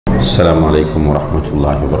السلام عليكم ورحمة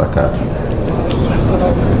الله وبركاته.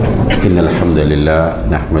 إن الحمد لله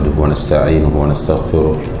نحمده ونستعينه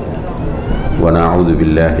ونستغفره ونعوذ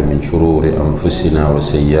بالله من شرور أنفسنا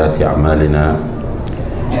وسيئات أعمالنا.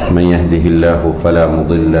 من يهده الله فلا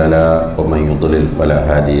مضل له ومن يضلل فلا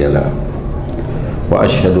هادي له.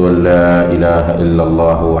 وأشهد أن لا إله إلا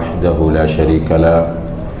الله وحده لا شريك له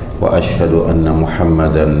وأشهد أن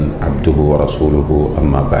محمدا عبده ورسوله.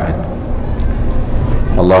 أما بعد،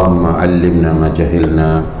 اللهم علمنا ما جهلنا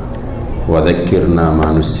وذكرنا ما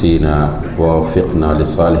نسينا ووفقنا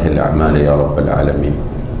لصالح الأعمال يا رب العالمين.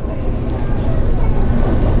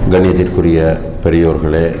 கண்ணியத்திற்குரிய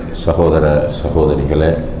பெரியோர்களே, சகோதர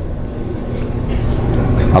சகோதரிகளே,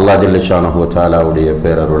 அல்லாஹ் ஜல்லஷானஹு வ தஆலாவுடைய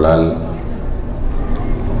பேரருளால்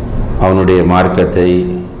அவனுடைய மார்க்கத்தை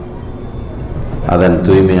அதன்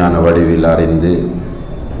தூய்மையான வடிவில் அறிந்து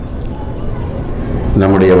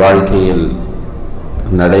நம்முடைய வாழ்க்கையில்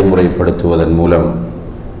நடைமுறைப்படுத்துவதன் மூலம்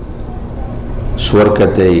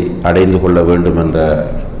சுவர்க்கத்தை அடைந்து கொள்ள வேண்டும் என்ற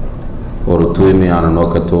ஒரு தூய்மையான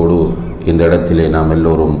நோக்கத்தோடு இந்த இடத்திலே நாம்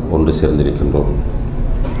எல்லோரும் ஒன்று சேர்ந்திருக்கின்றோம்.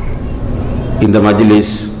 இந்த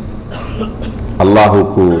மஜ்லிஸ்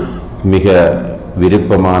அல்லாஹுக்கு மிக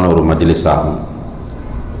விருப்பமான ஒரு மஜ்லிஸ் ஆகும்.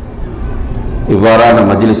 இவ்வாறான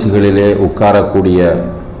மஜ்லிஸ்களிலே உட்காரக்கூடிய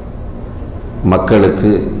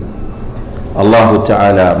மக்களுக்கு அல்லாஹு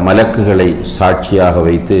தஆலா மலக்குகளை சாட்சியாக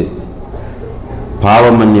வைத்து பாவ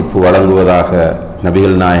மன்னிப்பு வழங்குவதாக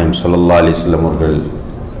நபிகள் நாயகம் ஸல்லல்லாஹு அலைஹி வஸல்லம் அவர்கள்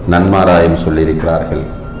நன்மாராயம் சொல்லியிருக்கிறார்கள்.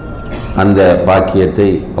 அந்த பாக்கியத்தை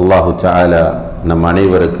அல்லாஹு தஆலா நம்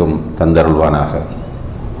அனைவருக்கும் தந்தருள்வானாக.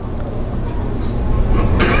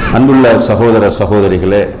 அன்புள்ள சகோதர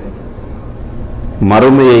சகோதரிகளே,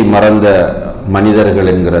 மறுமையை மறந்த மனிதர்கள்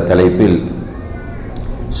என்கிற தலைப்பில்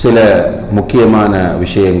சில முக்கியமான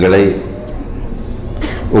விஷயங்களை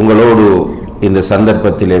உங்களோடு இந்த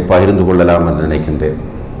சந்தர்ப்பத்திலே பகிர்ந்து கொள்ளலாம் என்று நினைக்கின்றேன்.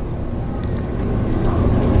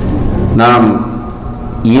 நாம்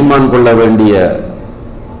ஈமான் கொள்ள வேண்டிய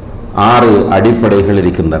 6 அடிப்படைகள்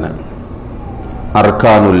இருக்கின்றன.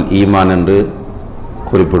 அர்கானுல் ஈமான் என்று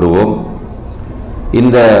குறிப்பிடுவோம்.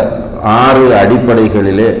 இந்த 6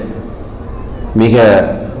 அடிப்படைகளிலே மிக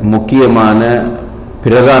முக்கியமான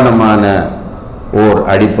பிரதானமான ஓர்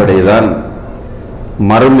அடிப்படைதான்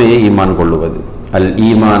மறுமையை ஈமான் கொள்ளுவது. அல்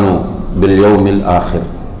ஈமானு பில் யௌமில் ஆஹிர்.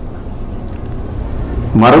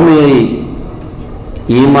 மறுமையை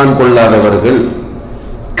ஈமான் கொள்ளாதவர்கள்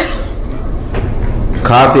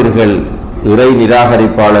காஃபிர்கள், இறை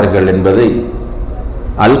நிராகரிப்பாளர்கள் என்பதை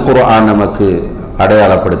அல் குர்ஆன் நமக்கு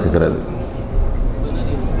அடையாளப்படுத்துகிறது.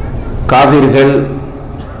 காஃபிர்கள்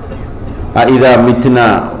அஇதா மித்னா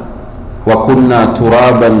வ குன்னா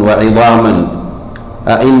துராபன் வ இதாமன்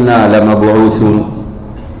அஇன்னா லமபூஸூன்,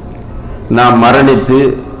 நாம் மரணித்து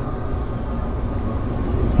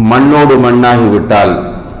மண்ணோடு மண்ணாகிவிட்டால்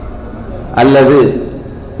அல்லது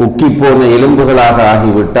உக்கிப்போன எலும்புகளாக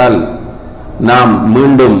ஆகிவிட்டால் நாம்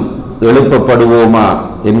மீண்டும் எழுப்பப்படுவோமா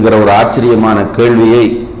என்கிற ஒரு ஆச்சரியமான கேள்வியை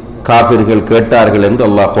காஃபிர்கள் கேட்டார்கள் என்று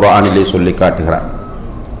அல்லாஹ் குர்ஆனிலே சொல்லி காட்டுகிறார்.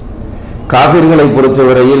 காஃபிர்களை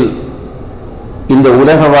பொறுத்தவரையில் இந்த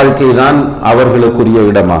உலக வாழ்க்கை தான் அவர்களுக்குரிய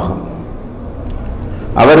இடமாகும்.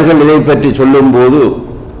 அவர்கள் இதை பற்றி சொல்லும்போது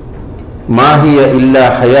மாஹிய இல்லா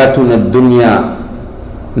ஹயாத்துன துன்யா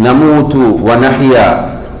நமூது வ நஹ்யா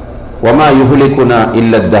வமா யுஹ்லிகுனா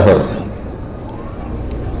இல்ல தஹர்.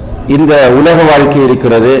 இந்த உலக வாழ்க்கை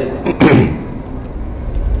இருக்கிறது,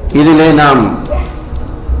 இதிலே நாம்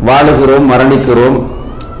வாழுகிறோம், மரணிக்கிறோம்,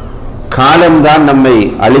 காலம்தான் நம்மை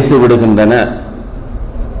அழித்து விடுகின்றன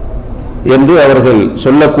என்று அவர்கள்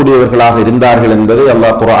சொல்லக்கூடியவர்களாக இருந்தார்கள் என்பதை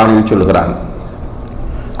அல்லாஹ் குர்ஆனில் சொல்கிறான்.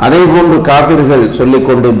 அதே போன்று காஃபிர்கள் சொல்லிக்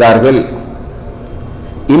கொண்டிருந்தார்கள்,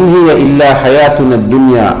 இன்ஹிய இல்லா ஹயாத்துன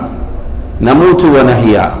துன்யா நமூது வ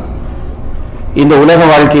நஹ்யா. இந்த உலக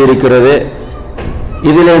வாழ்க்கை இருக்கிறது,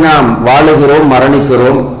 இதிலே நாம் வாழுகிறோம்,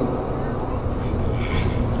 மரணிக்கிறோம்.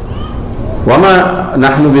 வமா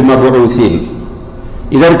நஹ்னு பிமபூஸீன்,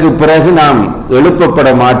 இதற்கு பிறகு நாம் எழுப்பப்பட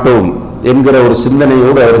மாட்டோம் என்கிற ஒரு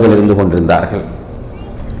சிந்தனையோடு அவர்கள் இருந்து கொண்டிருந்தார்கள்.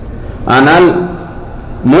 ஆனால்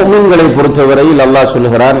முஃமின்களை பொறுத்தவரையில் அல்லாஹ்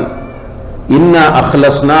சொல்கிறான், இன்னா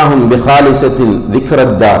அஹ்லஸ்னாஹும் பிகாலிசத்தின்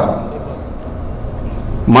திக்ரத்தார்.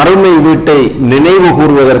 மறுமை வீட்டை நினைவு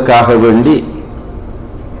கூறுவதற்காக வேண்டி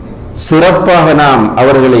சிறப்பாக நாம்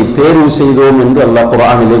அவர்களை தேர்வு செய்தோம் என்று அல்லாஹ்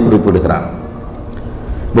குர்ஆனிலே குறிப்பிடுகிறான்.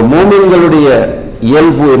 இப்போ முஃமின்களுடைய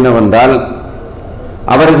இயல்பு என்னவென்றால்,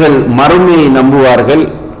 அவர்கள் மறுமையை நம்புவார்கள்.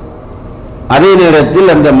 அதே நேரத்தில்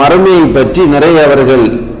அந்த மறுமையை பற்றி நிறைய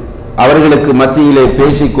அவர்களுக்கு மத்தியிலே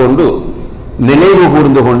பேசிக்கொண்டு நினைவு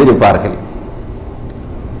கூர்ந்து கொண்டிருப்பார்கள்.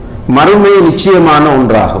 மறுமை நிச்சயமான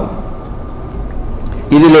ஒன்றாகும்.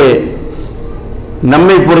 இதிலே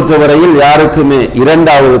நம்மை பொறுத்தவரையில் யாருக்குமே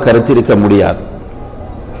இரண்டாவது கருத்து இருக்க முடியாது.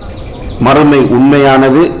 மறுமை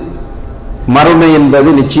உண்மையானது, மறுமை என்பது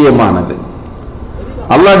நிச்சயமானது.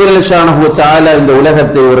 அல்லாஹ் ஜல்ல ஷானஹு தஆலா இந்த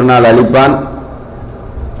உலகத்தை ஒரு நாள் அழிப்பான்.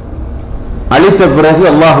 அழித்த பிறகு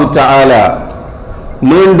அல்லாஹு தஆலா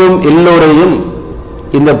மீண்டும் எல்லோரையும்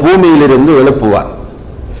இந்த பூமியிலிருந்து எழுப்புவான்.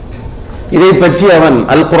 இதை பற்றி அவன்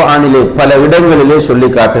அல் குர்ஆனிலே பல இடங்களிலே சொல்லி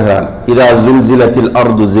காட்டுகிறான். இதா ஸுல்ஸிலத்தில்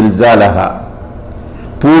அர்து ஸில்ஸாலஹா,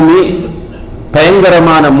 பூமி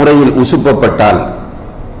பயங்கரமான முறையில் உசுப்பப்பட்டால்,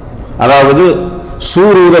 அதாவது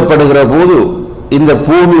சூரூதப்படுகிற போது இந்த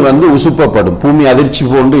பூமி உசுப்பப்படும், பூமி அதிர்ச்சி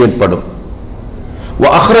போன்று ஏற்படும். வ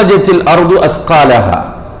அஹ்ரஜத்தில் அர்து அஸ்காலஹா,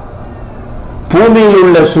 பூமியில்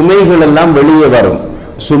உள்ள சுமைகள் எல்லாம் வெளியே வரும்.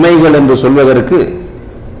 சுமைகள் என்று சொல்வதற்கு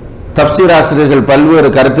தப்சீர் ஆசிரியர்கள் பல்வேறு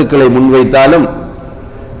கருத்துக்களை முன்வைத்தாலும்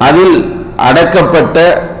அதில் அடக்கப்பட்ட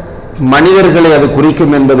மனிதர்களை அது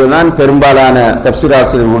குறிக்கும் என்பதுதான் பெரும்பாலான தப்சீர்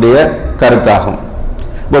ஆசிரியர்களுடைய கருத்தாகும்.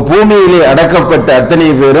 இப்போ பூமியிலே அடக்கப்பட்ட அத்தனை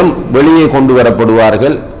பேரும் வெளியே கொண்டு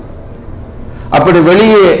வரப்படுவார்கள். அப்படி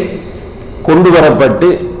வெளியே கொண்டு வரப்பட்டு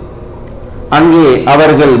அங்கே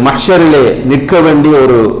அவர்கள் மஹ்ஷரிலே நிற்க வேண்டிய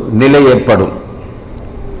ஒரு நிலை ஏற்படும்.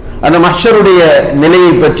 அந்த மஹ்ஷருடைய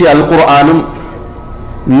நிலையை பற்றி அல் குர்ஆனும்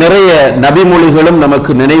நிறைய நபிமொழிகளும்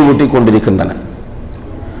நமக்கு நினைவூட்டி கொண்டிருக்கின்றன.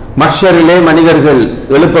 மஹ்ஷரிலே மனிதர்கள்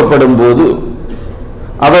எழுப்பப்படும் போது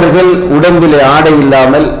அவர்கள் உடம்பிலே ஆடை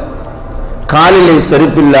இல்லாமல், காலிலே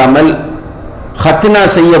செருப்பில்லாமல், ஹத்னா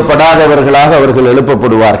செய்யப்படாதவர்களாக அவர்கள்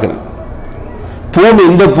எழுப்பப்படுவார்கள்.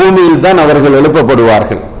 இந்த பூமியில் தான் அவர்கள்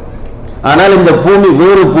எழுப்பப்படுவார்கள். ஆனால் இந்த பூமி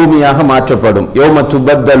வேறு பூமியாக மாற்றப்படும். யௌம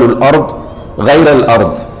துபத்தலுல் அர்த் கைரல்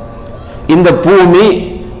அர்த், இந்த பூமி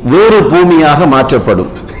வேறு பூமியாக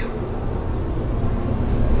மாற்றப்படும்.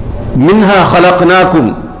 மின்ஹா ஹலக்னாக்கும்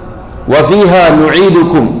வஃபீஹா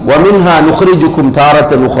நுஈதுக்கும் வமின்ஹா நுக்ரிஜுக்கும்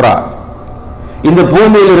தாரத்தன் உக்ரா, இந்த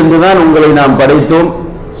பூமியிலிருந்து தான் உங்களை நாம் படைத்தோம்,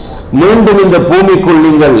 மீண்டும் இந்த பூமிக்குள்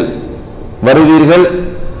நீங்கள் வருவீர்கள்,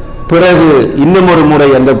 பிறகு இன்னும் ஒரு முறை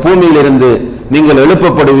அந்த பூமியிலிருந்து நீங்கள்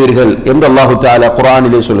எழுப்பப்படுவீர்கள் என்று அல்லாஹு தஆலா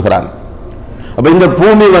குர்ஆனிலே சொல்கிறான். அப்ப இந்த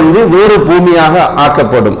பூமி வேறு பூமியாக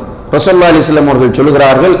ஆக்கப்படும். ரசூலுல்லாஹி ஸல்லல்லாஹு அலைஹி வஸல்லம் அவர்கள்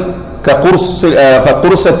சொல்கிறார்கள்,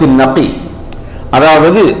 ககுர்சத்தின் நகி,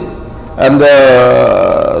 அதாவது அந்த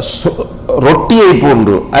ரொட்டியை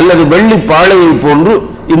போன்று அல்லது வெள்ளி பாளையை போன்று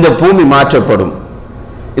இந்த பூமி மாற்றப்படும்.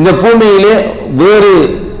 இந்த பூமியிலே வேறு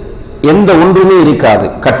எந்த ஒன்றுமே இருக்காது,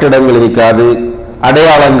 கட்டிடங்கள் இருக்காது,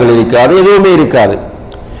 அடையாளங்கள் இருக்காது, எதுவுமே இருக்காது.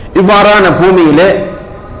 இவ்வாறான பூமியிலே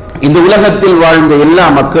இந்த உலகத்தில் வாழ்ந்த எல்லா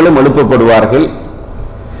மக்களும் எழுப்பப்படுவார்கள்.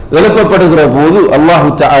 எழுப்பப்படுகிற போது அல்லாஹு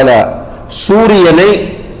தஆலா சூரியனை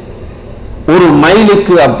ஒரு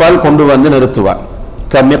மைலுக்கு அப்பால் கொண்டு வந்து நிறுத்துவார்.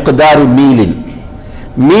 கமிக்தாரி மீலின்,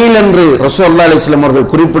 மீல் என்று ரசூலுல்லாஹி ஸல்லல்லாஹு அலைஹி வஸல்லம்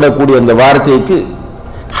அவர்கள் குறிப்பிடக்கூடிய அந்த வார்த்தைக்கு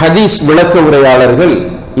ஹதீஸ் விளக்க உரையாளர்கள்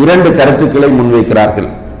இரண்டு கருத்துக்களை முன்வைக்கிறார்கள்.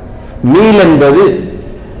 மீல் என்பது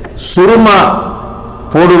சுருமா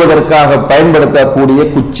போடுவதற்காக பயன்படுத்தக்கூடிய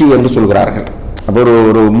குச்சி என்று சொல்கிறார்கள். அப்போ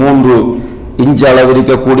ஒரு 3 இன்ச் அளவு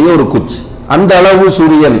இருக்கக்கூடிய ஒரு குச்சி, அந்த அளவு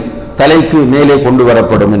சூரியன் தலைக்கு மேலே கொண்டு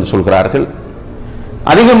வரப்படும் என்று சொல்கிறார்கள்.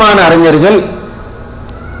 அதிகமான அறிஞர்கள்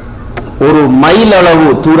ஒரு மைல் அளவு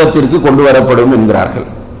தூரத்திற்கு கொண்டு வரப்படும் என்கிறார்கள்.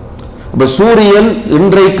 அப்ப சூரியன்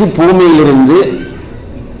இன்றைக்கு பூமியிலிருந்து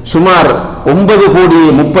சுமார்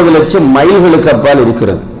 9,30,00,000 மைல்களுக்கு அப்பால்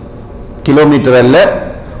இருக்கிறது. கிலோமீட்டர் அல்ல,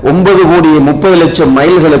 9,30,00,000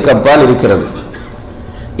 மைல்களுக்கு அப்பால் இருக்கிறது.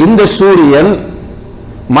 இந்த சூரியன்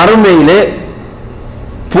மறுமையிலே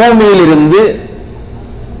பூமியிலிருந்து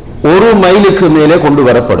 1 மைலுக்கு மேலே கொண்டு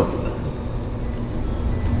வரப்படும்.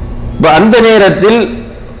 அந்த நேரத்தில்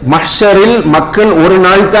மஹ்ஷரில் மக்கள் ஒரு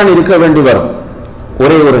நாள் தான் இருக்க வேண்டி வரும்,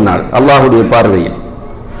 ஒரே ஒரு நாள் அல்லாஹ்வுடைய பார்வையில்.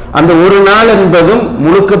 அந்த ஒரு நாள் என்பதும்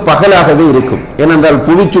முழுக்க பகலாகவே இருக்கும். ஏனென்றால்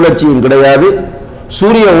புவி சுழற்சியும் கிடையாது,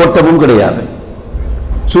 சூரிய ஓட்டமும் கிடையாது.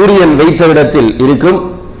 சூரியன் வைத்த இடத்தில் இருக்கும்,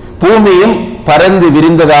 பூமியும் பரந்து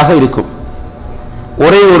விரிந்ததாக இருக்கும்.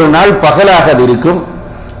 ஒரே ஒரு நாள் பகலாக இருக்கும்.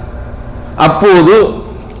 அப்போது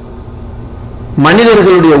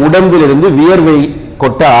மனிதர்களுடைய உடம்பிலிருந்து வியர்வை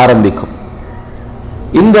கொட்ட ஆரம்பிக்கும்.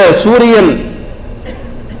 இந்த சூரியன்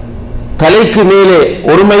தலைக்கு மேலே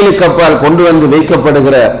 1 மைலுக்கு அப்பால் கொண்டு வந்து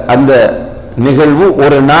வைக்கப்படுகிற அந்த நிகழ்வு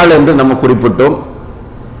ஒரு நாள் என்று நம்ம குறிப்பிட்டோம்.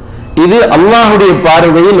 இது அல்லாஹ்வுடைய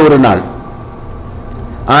பார்வையில் ஒரு நாள்.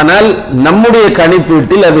 ஆனால் நம்முடைய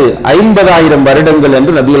கணிப்பீட்டில் அது 50,000 வருடங்கள்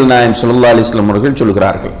என்று நபிகள் நாயகம் ஸல்லல்லாஹு அலைஹி வஸல்லம் அவர்கள்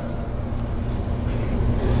சொல்கிறார்கள்.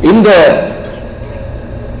 இந்த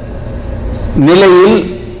நிலையில்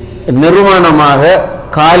நிர்வாணமாக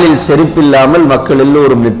காலில் செருப்பில்லாமல் மக்கள்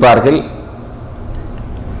எல்லோரும் நிற்பார்கள்.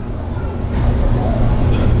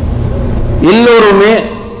 எல்லோருமே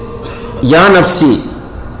யா நஃப்சி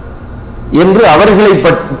என்று அவர்களை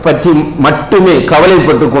பற்றி மட்டுமே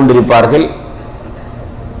கவலைப்பட்டு கொண்டிருப்பார்கள்.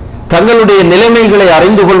 தங்களுடைய நிலைமைகளை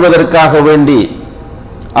அறிந்து கொள்வதற்காக வேண்டி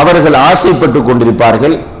அவர்கள் ஆசைப்பட்டு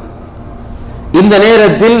கொண்டிருப்பார்கள். இந்த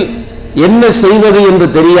நேரத்தில் என்ன செய்வது என்று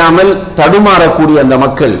தெரியாமல் தடுமாறக்கூடிய அந்த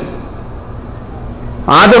மக்கள்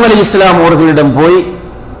ஆதம் அலைஹிஸ்ஸலாம் அவர்களிடம் போய்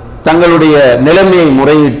தங்களுடைய நிலைமையை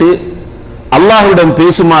முறையிட்டு அல்லாஹ்விடம்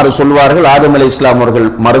பேசுமாறு சொல்வார்கள். ஆதம் அலைஹிஸ்ஸலாம் அவர்கள்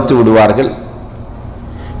மறுத்து விடுவார்கள்.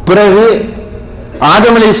 பிறகு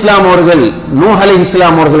ஆதம் அலைஹிஸ்ஸலாம் அவர்கள் நூஹ்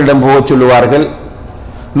அலைஹிஸ்ஸலாம் அவர்களிடம் போக சொல்லுவார்கள்.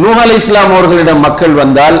 நூஹ் அலைஹிஸ்ஸலாம் அவர்களிடம் மக்கள்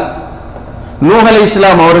வந்தால் நூஹ்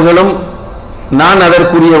அலைஹிஸ்ஸலாம் அவர்களும் நான்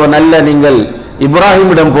அதற்குரியவன் அல்ல, நீங்கள்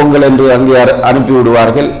இப்ராஹிமிடம் போங்கள் என்று அங்கே அனுப்பி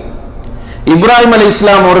விடுவார்கள். இப்ராஹிம்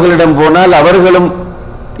அலைஹிஸ்ஸலாம் அவர்களிடம் போனால் அவர்களும்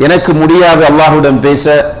எனக்கு முடியாது அல்லாஹ்விடம் பேச,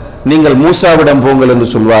 நீங்கள் மூசாவிடம் போங்கள் என்று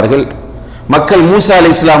சொல்வார்கள். மக்கள் மூசா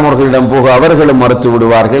அலைஹிஸ்ஸலாம் அவர்களிடம் போக அவர்களும் மறுத்து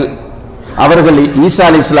விடுவார்கள். அவர்கள் ஈசா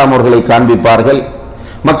அலைஹிஸ்ஸலாம் அவர்களை காண்பிப்பார்கள்.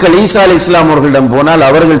 மக்கள் ஈசா அலைஹிஸ்ஸலாம் அவர்களிடம் போனால்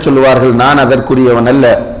அவர்கள் சொல்லுவார்கள் நான் அதற்குரியவன் அல்ல,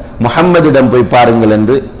 முஹம்மதிடம் போய் பாருங்கள்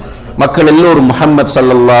என்று. மக்கள் எல்லோரும் முஹம்மது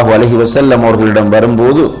ஸல்லல்லாஹு அலைஹி வஸல்லம் அவர்களிடம்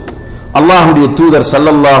வரும்போது அல்லாஹ்வுடைய தூதர்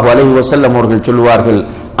ஸல்லல்லாஹு அலைஹி வஸல்லம் அவர்கள் சொல்லுவார்கள்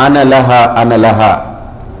அனலஹா அனலஹா,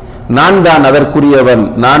 நான் தான் அதற்குரியவன்,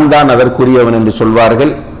 நான் தான் அதற்குரியவன் என்று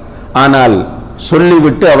சொல்வார்கள். ஆனால்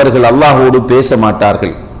சொல்லிவிட்டு அவர்கள் அல்லாஹ்வோடு பேச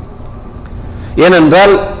மாட்டார்கள்.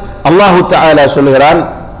 ஏனென்றால் அல்லாஹு தஆலா சொல்கிறான்,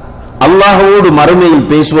 அல்லாஹ்வோடு மறுமையில்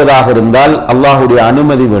பேசுவதாக இருந்தால் அல்லாஹ்வுடைய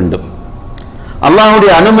அனுமதி வேண்டும்.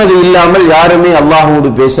 அல்லாஹ்வுடைய அனுமதி இல்லாமல் யாருமே அல்லாஹ்வோடு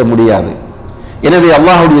பேச முடியாது. எனவே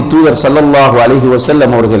அல்லாஹ்வுடைய தூதர் ஸல்லல்லாஹு அலைஹி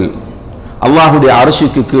வஸல்லம் அவர்கள் அல்லாஹ்வுடைய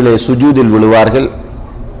அர்ஷுக்கு கீழே சுஜூதில் விழுவார்கள்.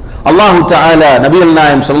 அல்லாஹு தஆலா நபிகள்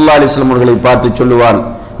நாயகம் ஸல்லல்லாஹு அலைஹி வஸல்லம் அவர்களை பார்த்து சொல்லுவான்,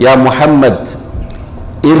 யா முஹம்மத்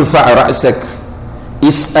இர்ஃபா ரஅஸக்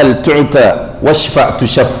இஸ்அல் து'த வஷ்ஃபா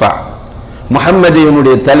துஷஃபா, முஹம்மதே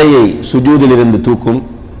உன்னுடைய தலையை சுஜூதில் இருந்து தூக்கும்,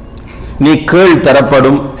 நீ கேள்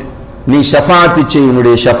தரப்படும், நீ ஷஃபாத் செய்,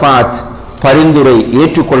 உன்னுடைய ஷஃபாத் பரிந்துரை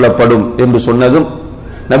ஏற்றுக்கொள்ளப்படும் என்று சொன்னதும்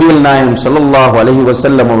நபிகள் நாயகம் ஸல்லல்லாஹு அலைஹி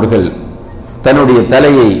வஸல்லம் அவர்கள் தன்னுடைய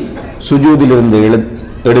தலையை சுஜூதிலிருந்து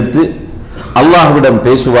எடுத்து அல்லாஹ்விடம்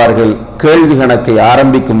பேசுவார்கள். கேள்வி கணக்கை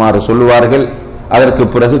ஆரம்பிக்குமாறு சொல்லுவார்கள். அதற்கு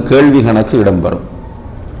பிறகு கேள்வி கணக்கு இடம்பெறும்.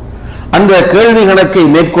 அந்த கேள்வி கணக்கை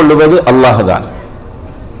மேற்கொள்வது அல்லாஹ் தான்.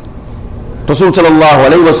 ரசூல் ஸல்லல்லாஹு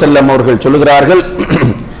அலைஹி வஸல்லம் அவர்கள் சொல்கிறார்கள்,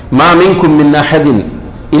 மா மின்கும் மின் அஹதின்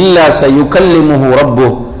இல்லா சயுகல்லிமுஹு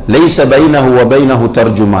ரப்புஹு லைஸ பைனஹு வ பைனஹு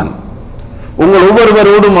தர்ஜுமான், உங்கள்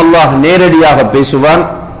ஒவ்வொருவரோடும் அல்லாஹ் நேரடியாக பேசுவான்,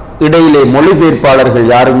 இடையிலே மொழிபெயர்ப்பாளர்கள்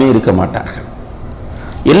யாருமே இருக்க மாட்டார்கள்.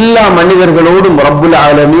 எல்லா மனிதர்களோடும் ரப்புல்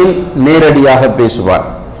ஆலமீன் நேரடியாக பேசுவான்.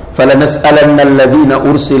 ஃபலனஸ்அலன்னல் லதீன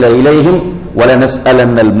உர்சில இலைஹிம்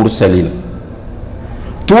வலனஸ்அலன்னல் முர்சலீன்,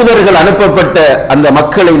 தூதர்கள் அனுப்பப்பட்ட அந்த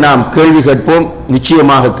மக்களை நாம் கேள்வி கேட்போம்,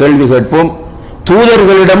 நிச்சயமாக கேள்வி கேட்போம்,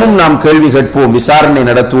 தூதர்களிடமும் நாம் கேள்வி கேட்போம், விசாரணை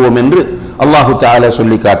நடத்துவோம் என்று அல்லாஹு தஆலா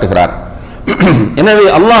சொல்லி காட்டுகிறார். எனவே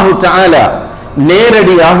அல்லாஹு தஆலா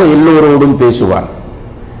நேரடியாக எல்லோரோடும் பேசுவான்.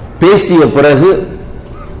 பேசிய பிறகு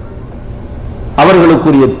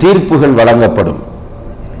அவர்களுக்குரிய தீர்ப்புகள் வழங்கப்படும்.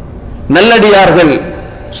 நல்லடியார்கள்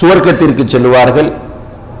சுவர்க்கத்திற்கு செல்லுவார்கள்,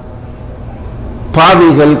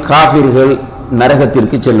 பாவிகள் காஃபிர்கள்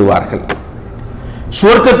நரகத்திற்கு செல்லுவார்கள்.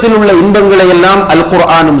 சுவர்க்கத்தில் உள்ள இன்பங்களை எல்லாம் அல்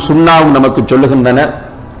குர்ஆனும் சுன்னாவும் நமக்கு சொல்லுகின்றன.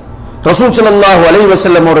 ரசூல் ஸல்லல்லாஹு அலைஹி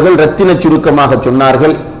வஸல்லம் அவர்கள் ரத்தின சுருக்கமாக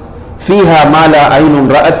சொன்னார்கள், ஃபீஹா மா லா ஐனுன்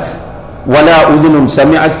ரஅத் வலா உதுனுன்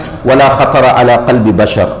சமிஅத் வலா ஹதர அலா கல்பி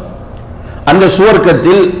பஷர், அந்த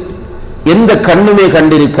சுவர்க்கத்தில் எந்த கண்ணுமே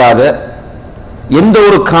கண்டிருக்காத, எந்த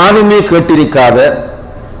ஒரு காதுமே கேட்டிருக்காத,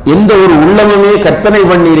 எந்த ஒரு உள்ளமுமே கற்பனை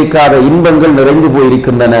பண்ணியிருக்காத இன்பங்கள் நிறைந்து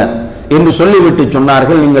போயிருக்கின்றன என்று சொல்லிவிட்டு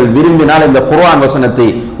சொன்னார்கள், நீங்கள் விரும்பினால் இந்த குர்ஆன் வசனத்தை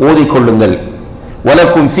ஓதிக்கொள்ளுங்கள்.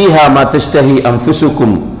 வலக்கும் ஃபீஹா மா தஷ்தஹி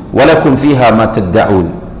அன்ஃபுசுக்கும் வலக்கும் ஃபீஹா மா தத்தஊன்,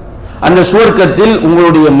 அந்த சுவர்க்கத்தில்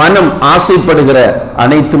உங்களுடைய மனம் ஆசைப்படுகிற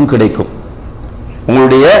அனைத்தும் கிடைக்கும்.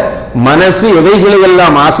 உங்களுடைய மனசு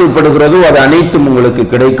எவைகளெல்லாம் ஆசைப்படுகிறதோ அது அனைத்தும் உங்களுக்கு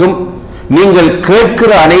கிடைக்கும். நீங்கள்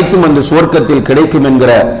கேட்கிற அனைத்தும் அந்த சுவர்க்கத்தில் கிடைக்கும்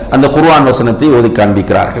என்கிற அந்த குர்ஆன் வசனத்தை ஓதி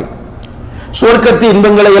காண்பிக்கிறார்கள். சுவர்க்கத்து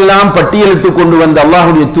இன்பங்களை எல்லாம் பட்டியலிட்டு கொண்டு வந்த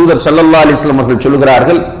அல்லாஹ்வுடைய தூதர் ஸல்லல்லாஹு அலைஹி வஸல்லம் அவர்கள்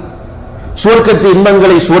சொல்கிறார்கள், சுவர்க்கத்து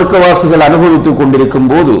இன்பங்களை சுவர்க்கவாசிகள் அனுபவித்துக் கொண்டிருக்கும்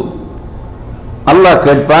போது அல்லாஹ்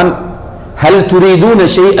கேட்பான், ஹல் துரீதூன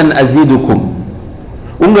ஷைஅன் அஸீதுக்கும்,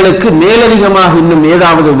 உங்களுக்கு மேலதிகமாக இன்னும்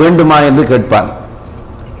ஏதாவது வேண்டுமா என்று கேட்பான்.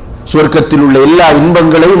 சுவர்க்கத்தில் உள்ள எல்லா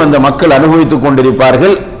இன்பங்களையும் அந்த மக்கள் அனுபவித்துக்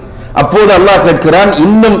கொண்டிருப்பார்கள். அப்போது அல்லாஹ் கேட்கிறான்,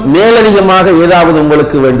 இன்னும் மேலதிகமாக ஏதாவது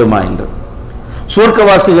உங்களுக்கு வேண்டுமா என்று.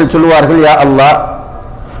 சுவர்க்கவாசிகள் சொல்லுவார்கள், யா அல்லாஹ்,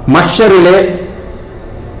 மஹ்ஷரிலே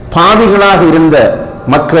பாவிகளாக இருந்த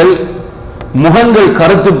மக்கள் முகங்கள்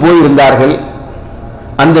கருத்து போய் இருந்தார்கள்,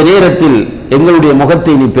 அந்த நேரத்தில் எங்களுடைய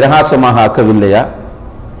முகத்தை நீ பிரகாசமாக ஆக்கவில்லையா?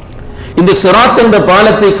 இந்த சிராத் என்ற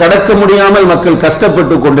பாலத்தை கடக்க முடியாமல் மக்கள்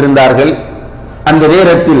கஷ்டப்பட்டு கொண்டிருந்தார்கள். அந்த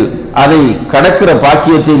நேரத்தில் அதை கடக்கிற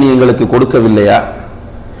பாக்கியத்தை நீ எங்களுக்கு கொடுக்கவில்லையா?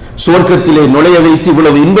 சுவர்க்கத்திலே நுழைய வைத்து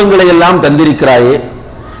இவ்வளவு இன்பங்களை எல்லாம் தந்திருக்கிறாயே,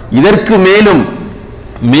 இதற்கு மேலும்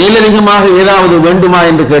மேலதிகமாக ஏதாவது வேண்டுமா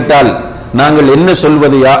என்று கேட்டால் நாங்கள் என்ன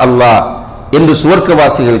சொல்வது யா அல்லாஹ் என்று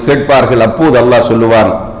சுவர்க்கவாசிகள் கேட்பார்கள். அப்போது அல்லாஹ்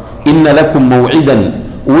சொல்லுவான், இன்னலக்கும் மௌஇதன்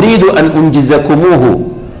உரீது அன் உன்ஜிஸகுமூஹு,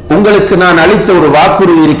 உங்களுக்கு நான் அளித்த ஒரு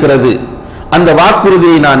வாக்குறுதி இருக்கிறது, அந்த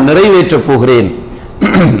வாக்குறுதியை நான் நிறைவேற்றப் போகிறேன்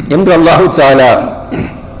என்று அல்லாஹு தஆலா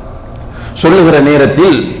சொல்லுகிற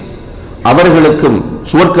நேரத்தில் அவர்களுக்கும்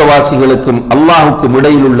சுவர்க்கவாசிகளுக்கும் அல்லாஹுக்கும்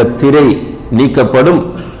இடையில் உள்ள திரை நீக்கப்படும்.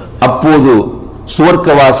 அப்போது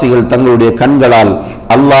சுவர்க்கவாசிகள் தங்களுடைய கண்களால்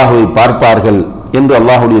அல்லாஹுவை பார்ப்பார்கள் என்று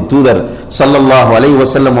அல்லாஹுடைய தூதர் ஸல்லல்லாஹு அலைஹி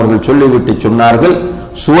வஸல்லம் அவர்கள் சொல்லிவிட்டு சொன்னார்கள்,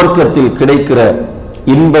 சுவர்க்கத்தில் கிடைக்கிற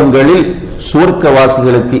இன்பங்களில்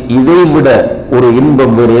சுவர்க்கவாசிகளுக்கு இதைவிட ஒரு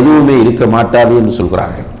இன்பம் வேறு எதுவுமே இருக்க மாட்டாது என்று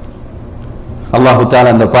சொல்கிறார்கள். அல்லாஹு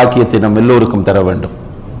தஆலா அந்த பாக்கியத்தை நம் எல்லோருக்கும் தர வேண்டும்.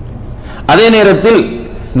 அதே நேரத்தில்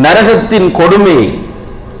நரகத்தின் கொடுமையை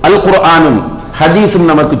அல் குர்ஆனும் ஹதீஸும்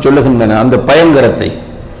நமக்கு சொல்லுகின்றன. அந்த பயங்கரத்தை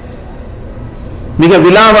மிக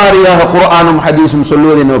விலாவாரியாக குர்ஆனும் ஹதீஸும்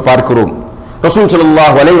சொல்வதை நாம் பார்க்கிறோம். ரசூல்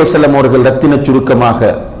ஸல்லல்லாஹு அலைஹி வஸல்லம் அவர்கள் ரத்தின சுருக்கமாக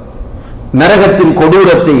நரகத்தின்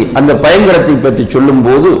கொடூரத்தை, அந்த பயங்கரத்தை பற்றி சொல்லும்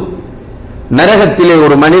போது, நரகத்திலே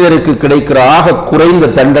ஒரு மனிதருக்கு கிடைக்கிற ஆக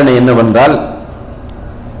குறைந்த தண்டனை என்னவென்றால்,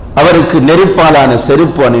 அவருக்கு நெருப்பாலான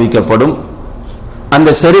செருப்பு அணிவிக்கப்படும். அந்த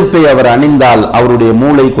செருப்பை அவர் அணிந்தால் அவருடைய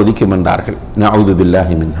மூளை கொதிக்கும் என்றார்கள். நஅஊது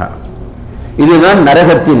பில்லாஹி மின்ஹா. இதுதான்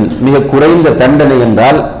நரகத்தின் மிக குறைந்த தண்டனை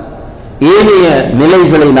என்றால், ஏனைய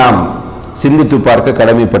நிலைகளை நாம் சிந்தித்து பார்க்க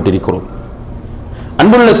கடமைப்பட்டிருக்கிறோம்.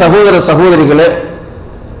 அன்புள்ள சகோதர சகோதரிகளே,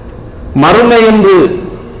 மறுமை என்று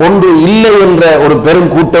ஒன்று இல்லை என்ற ஒரு பெரும்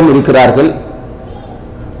கூட்டம் இருக்கிறார்கள்.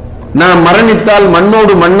 நாம் மரணித்தால்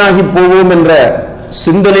மண்ணோடு மண்ணாகி போவோம் என்ற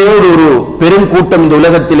சிந்தனையோடு ஒரு பெரும் கூட்டம் இந்த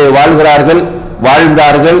உலகத்திலே வாழ்கிறார்கள்,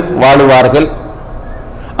 வாழ்ந்தார்கள், வாழுவார்கள்.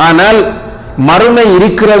 ஆனால் மறுமை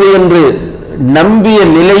இருக்கிறது என்று நம்பிய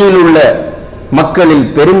நிலையில் உள்ள மக்களில்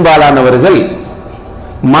பெரும்பாலானவர்கள்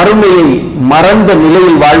மறுமையை மறந்த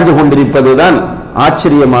நிலையில் வாழ்ந்து கொண்டிருப்பதுதான்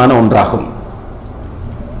ஆச்சரியமான ஒன்றாகும்.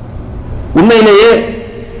 உண்மையிலேயே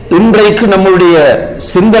இன்றைக்கு நம்முடைய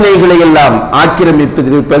சிந்தனைகளை எல்லாம்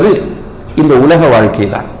ஆக்கிரமிப்பது இந்த உலக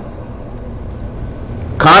வாழ்க்கைதான்.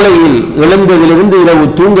 காலையில் எழுந்ததிலிருந்து இரவு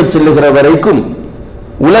தூங்கச் செல்லுகிற வரைக்கும்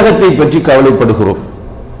உலகத்தை பற்றி கவலைப்படுகிறோம்,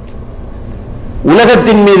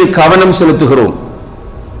 உலகத்தின் மீது கவனம் செலுத்துகிறோம்,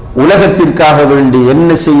 உலகத்திற்காக வேண்டி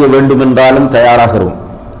என்ன செய்ய வேண்டும் என்றாலும் தயாராகிறோம்.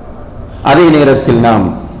 அதே நேரத்தில் நாம்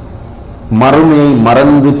மறுமையை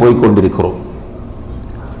மறந்து போய்கொண்டிருக்கிறோம்.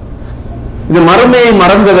 இந்த மறுமையை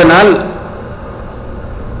மறந்ததனால்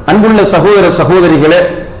அன்புள்ள சகோதர சகோதரிகளே,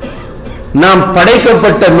 நாம்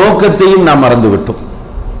படைக்கப்பட்ட நோக்கத்தையும் நாம் மறந்துவிட்டோம்.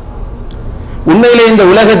 உண்மையிலே இந்த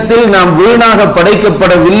உலகத்தில் நாம் வீணாக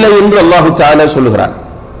படைக்கப்படவில்லை என்று அல்லாஹு தஆலா சொல்லுகிறான்.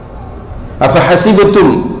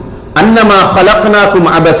 அஃபஹஸிபத்தும் அன்னமா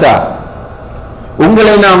ஹலக்னாகும் அபஸா,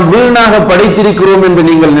 உங்களை நாம் வீணாக படைத்திருக்கிறோம் என்று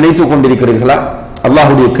நீங்கள் நினைத்துக் கொண்டிருக்கிறீர்களா?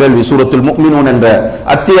 அல்லாஹ்வுடைய கேள்வி சூரத்துல் முஃமினூன் என்ற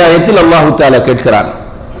அத்தியாயத்தில் அல்லாஹு தஆலா கேட்கிறான்.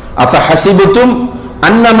 அஃபஹஸிபத்தும்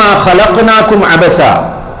அன்னமா ஹலக்னாகும் அபஸா,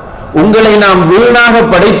 உங்களை நாம் வீணாக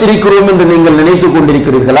படைத்திருக்கிறோம் என்று நீங்கள் நினைத்துக்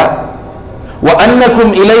கொண்டிருக்கிறீர்களா?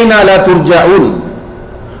 வஅன்னகும் இலைனா லா துர்ஜஊன்,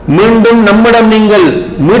 மீண்டும் நம்மிடம் நீங்கள்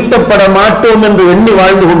மீட்டப்பட மாட்டோம் என்று எண்ணி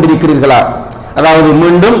வாழ்ந்து கொண்டிருக்கிறீர்களா? அதாவது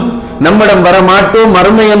மீண்டும் நம்மிடம் வர மாட்டோம்,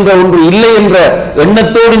 மறுமை என்ற ஒன்று இல்லை என்ற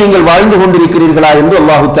எண்ணத்தோடு நீங்கள் வாழ்ந்து கொண்டிருக்கிறீர்களா என்று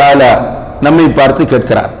அல்லாஹு தஆலா நம்மை பார்த்து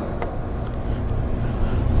கேட்கிறார்.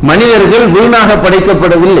 மனிதர்கள் வீணாக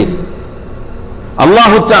படைக்கப்படவில்லை.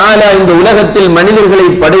 அல்லாஹு தஆலா இந்த உலகத்தில் மனிதர்களை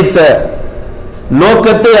படைத்த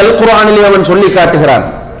நோக்கத்தை அல் குர்ஆனிலே அவன் சொல்லி காட்டுகிறான்.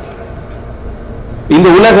 இந்த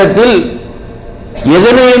உலகத்தில்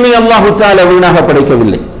எதனையுமே அல்லாஹு தஆலா வீணாக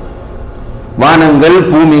படைக்கவில்லை. வானங்கள்,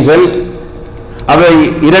 பூமிகள், அவை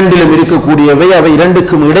இரண்டிலும் இருக்கக்கூடியவை, அவை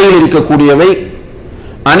இரண்டுக்கும் இடையில் இருக்கக்கூடியவை,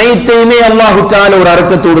 அனைத்தையுமே அல்லாஹு தஆலா ஒரு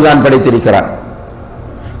அர்த்தத்தோடு தான் படைத்திருக்கிறான்.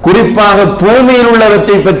 குறிப்பாக பூமியில்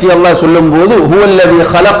உள்ளவற்றை பற்றி அல்லாஹ் சொல்லும் போது ஹுவல்லதி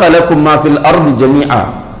ஹலக லக்கும் மா ஃபில் அர்தி ஜமீஆ,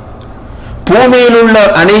 பூமியில் உள்ள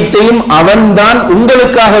அனைத்தையும் அவன்தான்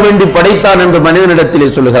உங்களுக்காக வேண்டி படைத்தான் என்று மனிதனிடத்திலே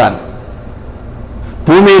சொல்லுகிறான்.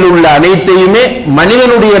 பூமியில் உள்ள அனைத்தையுமே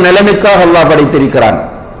மனிதனுடைய நிலைமைக்காக அல்லாஹ் படைத்திருக்கிறான்.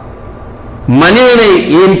 மனிதனை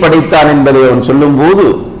ஏன் படைத்தான் என்பதை அவன் சொல்லும் போது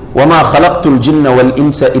வமா ஹலக்துல் ஜின்ன வல்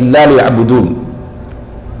இன்ஸ இல்லா லியஅபுதூன்,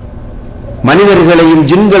 மனிதர்களையும்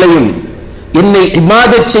ஜின்களையும் என்னை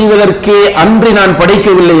இபாதத் செய்வதற்கே அன்றி நான்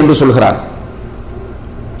படைக்கவில்லை என்று சொல்கிறான்.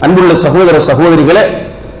 அன்புள்ள சகோதர சகோதரிகளே,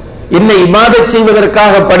 என்னை இபாதத்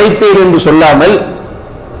செய்வதற்காக படைத்தேன் என்று சொல்லாமல்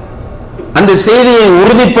அந்த செய்தியை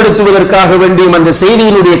உறுதிப்படுத்துவதற்காக வேண்டியும் அந்த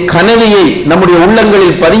செய்தியினுடைய கனவியை நம்முடைய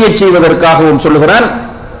உள்ளங்களில் பதிய செய்வதற்காகவும் சொல்லுகிறான்.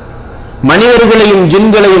 மனிதர்களையும்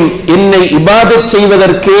ஜின்களையும் என்னை இபாதத்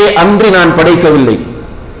செய்வதற்கே அன்றி நான் படைக்கவில்லை.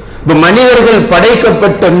 மனிதர்கள்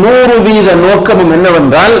படைக்கப்பட்ட 100% நோக்கமும்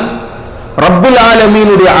என்னவென்றால் ரப்புல்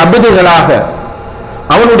ஆலமீனுடைய அபதுகளாக,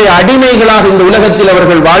 அவனுடைய அடிமைகளாக இந்த உலகத்தில்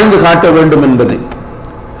அவர்கள் வாழ்ந்து காட்ட வேண்டும் என்பது.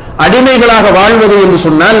 அடிமைகளாக வாழ்வது என்று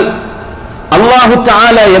சொன்னால் அல்லாஹு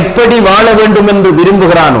தஆலா எப்படி வாழ வேண்டும் என்று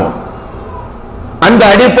விரும்புகிறானோ அந்த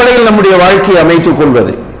அடிப்படையில் நம்முடைய வாழ்க்கையை அமைத்துக்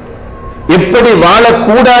கொள்வது. எப்படி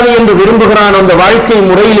வாழக்கூடாது என்று விரும்புகிறானோ அந்த வாழ்க்கை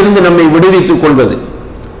முறையிலிருந்து நம்மை விடுவித்துக் கொள்வது.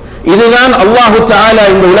 இதுதான் அல்லாஹு தஆலா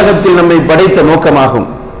இந்த உலகத்தில் நம்மை படைத்த நோக்கமாகும்.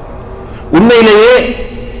 உண்மையிலேயே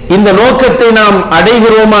இந்த நோக்கத்தை நாம்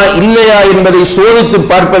அடைகிறோமா இல்லையா என்பதை சோதித்து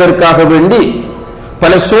பார்ப்பதற்காக வேண்டி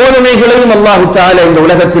பல சோதனைகளையும் அல்லாஹு தஆலா இந்த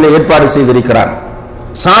உலகத்தில் ஏற்பாடு செய்திருக்கிறார்.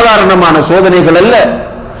 சாதாரணமான சோதனைகள் அல்ல,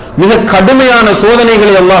 மிக கடுமையான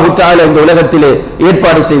சோதனைகளை அல்லாஹு தஆலா இந்த உலகத்திலே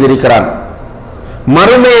ஏற்பாடு செய்திருக்கிறார்.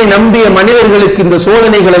 மறுமையை நம்பிய மனிதர்களுக்கு இந்த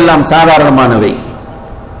சோதனைகள் எல்லாம் சாதாரணமானவை.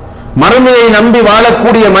 மறுமையை நம்பி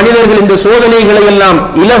வாழக்கூடிய மனிதர்கள் இந்த சோதனைகளை எல்லாம்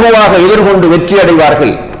இலகுவாக எதிர்கொண்டு வெற்றி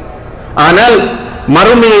அடைவார்கள். ஆனால்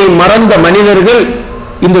மறுமையை மறந்த மனிதர்கள்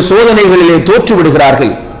இந்த சோதனைகளிலே தோற்று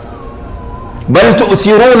விடுகிறார்கள். பல்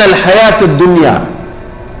துஸிரூனல் ஹயாத்துத் துன்யா,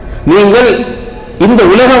 நீங்கள் இந்த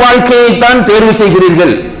உலக வாழ்க்கையை தான் தேர்வு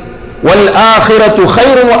செய்கிறீர்கள். வல் ஆகிரத்து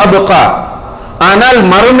கைரு வ அப்கா, ஆனால்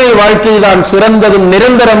மறுமை வாழ்க்கை தான் சிறந்ததும்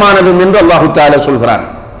நிரந்தரமானதும் என்று அல்லாஹு தஆலா சொல்கிறான்.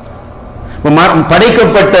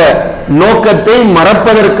 படைக்கப்பட்ட நோக்கத்தை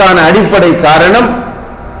மறப்பதற்கான அடிப்படை காரணம்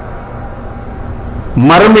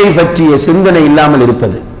மறுமை பற்றிய சிந்தனை இல்லாமல்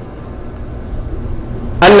இருப்பது.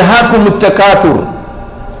 அல்ஹாகுமுத் தகாசுர்,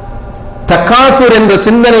 தகாசுர் என்ற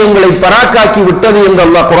சிந்தனை உங்களை பராக்காக்கி விட்டது என்று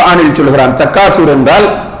அல்லாஹ் குர்ஆனில் சொல்கிறான். தகாசுர் என்றால்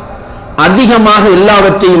அதிகமாக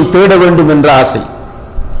எல்லாவற்றையும் தேட வேண்டும் என்ற ஆசை.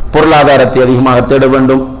 பொருளாதாரத்தை அதிகமாக தேட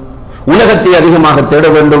வேண்டும், உலகத்தை அதிகமாக தேட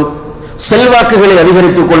வேண்டும், செல்வாக்குகளை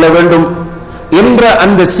அதிகரித்துக் கொள்ள வேண்டும் என்ற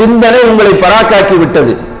அந்த சிந்தனை உங்களை பராக்காக்கி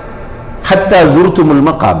விட்டது. ஹத்தா ஜுர்துமுல்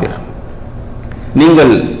மகாபிர்,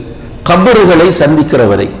 நீங்கள் கபறுகளை சந்திக்கிற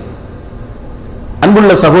வரை.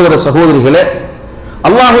 அன்புள்ள சகோதர சகோதரிகளே,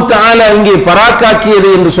 அல்லாஹு தஆலா இங்கே பராக்காக்கியது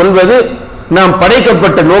என்று சொல்வது நாம்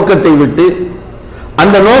படைக்கப்பட்ட நோக்கத்தை விட்டு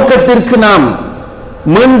அந்த நோக்கத்திற்கு நாம்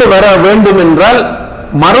மீண்டு வர வேண்டும் என்றால்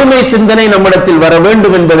மறுமை சிந்தனை நம்மிடத்தில் வர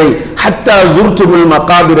வேண்டும் என்பதை ஹத்தா ஜுர்துமுல்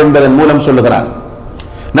மகாபிர் என்பதன் மூலம் சொல்லுகிறார்.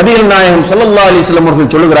 நபிகள் நாயகம் ஸல்லல்லாஹு அலைஹி வஸல்லம்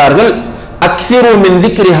அவர்கள் சொல்லுகிறார்கள், அக்ஸிரு மின்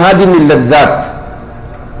திக்ரி ஹாதிமில் லஸ்ஸாத்,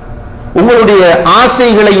 உங்களுடைய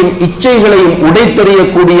ஆசைகளையும் இச்சைகளையும்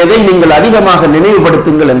உடைத்தெறியக்கூடியதை நீங்கள் அதிகமாக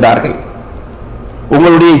நினைவுபடுத்துங்கள் என்றார்கள்.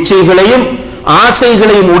 உங்களுடைய இச்சைகளையும்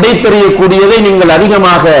ஆசைகளையும் உடைத்தெறியக்கூடியதை நீங்கள்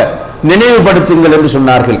அதிகமாக நினைவுபடுத்துங்கள் என்று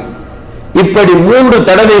சொன்னார்கள். இப்படி 3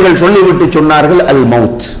 தடவைகள் சொல்லிவிட்டு சொன்னார்கள் அல்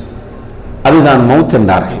மவுத், அதுதான் மவுத்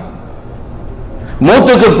என்றார்கள்.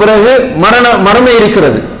 மவுத்துக்கு பிறகு மறுமை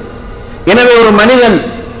இருக்கிறது. எனவே ஒரு மனிதன்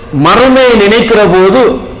மறுமையை நினைக்கிற போது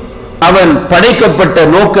அவன் படைக்கப்பட்ட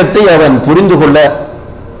நோக்கத்தை அவன் புரிந்து கொள்ள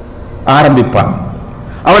ஆரம்பிப்பான்.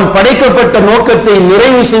 அவன் படைக்கப்பட்ட நோக்கத்தை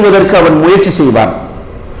நிறைவு செய்வதற்கு அவன் முயற்சி செய்வான்.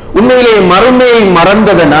 உண்மையிலே மறுமையை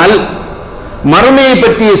மறந்ததனால், மறுமையை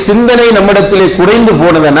பற்றிய சிந்தனை நம்மிடத்திலே குறைந்து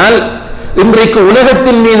போனதனால் இன்றைக்கு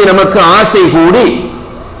உலகத்தின் மீது நமக்கு ஆசை கூடி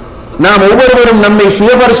நாம் ஒவ்வொருவரும் நம்மை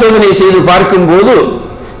சுயபரிசோதனை செய்து பார்க்கும் போது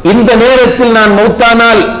இந்த நேரத்தில் நான்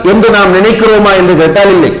மௌத்தானால் என்று நாம் நினைக்கிறோமா என்று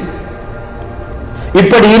கேட்டால் இல்லை.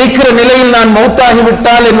 இப்படி இருக்கிற நிலையில் நான்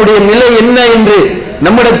மௌத்தாகிவிட்டால் என்னுடைய நிலை என்ன என்று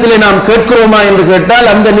நம்மிடத்திலே நாம் கேட்கிறோமா என்று கேட்டால்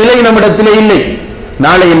அந்த நிலை நம்மிடத்திலே இல்லை.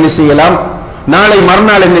 நாளை என்ன செய்யலாம், நாளை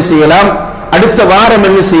மறுநாள் என்ன செய்யலாம், அடுத்த வாரம்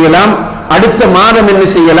என்ன செய்யலாம், அடுத்த மாதம் என்ன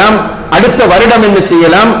செய்யலாம், அடுத்த வருடம் என்ன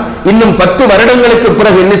செய்யலாம், இன்னும் 10 வருடங்களுக்கு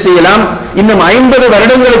பிறகு என்ன செய்யலாம், இன்னும் 50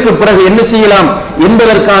 வருடங்களுக்கு பிறகு என்ன செய்யலாம்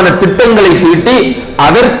என்பதற்கான திட்டங்களை தீட்டி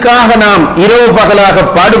அதற்காக நாம் இரவு பகலாக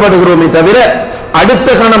பாடுபடுகிறோமே தவிர அடுத்த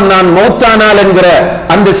கணம் நான் மௌத்தானால் என்கிற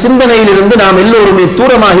அந்த சிந்தனையிலிருந்து நாம் எல்லோருமே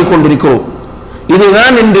தூரமாகிக் கொண்டிருக்கிறோம்.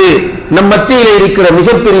 இதுதான் இன்று நம் மத்தியிலே இருக்கிற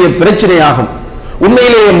மிகப்பெரிய பிரச்சனையாகும்.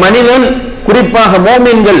 உண்மையிலேயே மனிதன், குறிப்பாக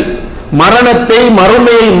மோமின்கள், மரணத்தை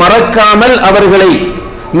மறுமையை மறக்காமல் அவர்களை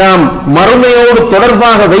நாம் மறுமையோடு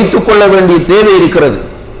தொடர்பாக வைத்துக் கொள்ள வேண்டிய தேவை இருக்கிறது.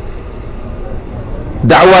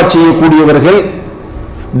 தஅவா செய்யக்கூடியவர்கள்,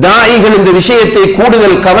 தாயிகள் இந்த விஷயத்தை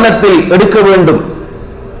கூடுதல் கவனத்தில் எடுக்க வேண்டும்.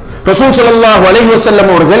 ரசூல் ஸல்லல்லாஹு அலைஹி வஸல்லம்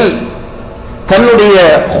அவர்கள் தன்னுடைய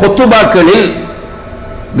ஹுத்துபாக்களில்,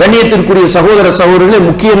 கண்ணியத்திற்குரிய சகோதர சகோதரர்களே,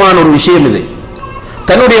 முக்கியமான ஒரு விஷயம் இது,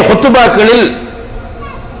 தன்னுடைய ஹுத்துபாக்களில்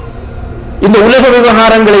இந்த உலக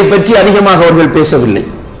விவகாரங்களை பற்றி அதிகமாக அவர்கள் பேசவில்லை.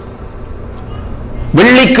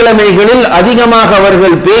 வெள்ளிக்கிழமைகளில் அதிகமாக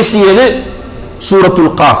அவர்கள் பேசியது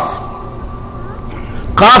சூரத்துல் காஃப்.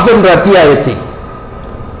 காஃப் என்ற அத்தியாயத்தை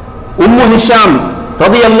உம்மு ஹிஷாம்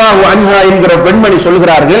ரலியல்லாஹு அன்ஹா என்கிற பெண்மணி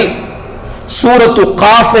சொல்கிறார்கள், சூரத்து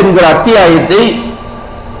காஃப் என்கிற அத்தியாயத்தை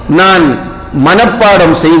நான்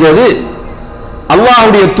மனப்பாடம் செய்தது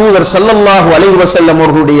அல்லாஹ்வுடைய தூதர் ஸல்லல்லாஹு அலைஹி வஸல்லம்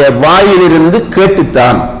அவர்களுடைய வாயிலிருந்து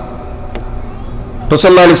கேட்டுத்தான். ரசூலுல்லாஹி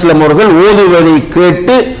ஸல்லல்லாஹு அலைஹி வஸல்லம் அவர்கள் ஓதுவதை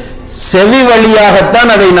கேட்டு செவி வழியாகத்தான்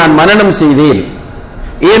அதை நான் மனனம் செய்தேன்.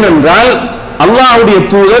 ஏனென்றால் அல்லாஹ்வுடைய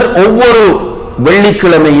தூதர் ஒவ்வொரு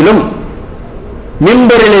வெள்ளிக்கிழமையிலும்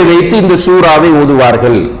மிம்பரிலே வைத்து இந்த சூறாவை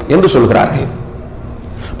ஓதுவார்கள் என்று சொல்கிறார்கள்.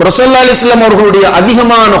 ரசூலுல்லாஹி ஸல்லல்லாஹு அலைஹி வஸல்லம் அவர்களுடைய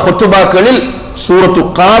அதிகமான ஹுத்பாக்களில் சூரத்து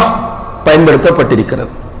காஃப்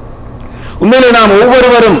பயன்படுத்தப்பட்டிருக்கிறது. உண்மையிலே நாம்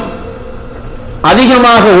ஒவ்வொருவரும்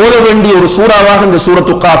அதிகமாக ஓத வேண்டிய ஒரு சூறாவாக இந்த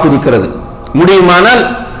சூரத்து காஃப் இருக்கிறது. முடியுமானால்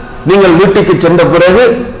நீங்கள் வீட்டுக்கு சென்ற பிறகு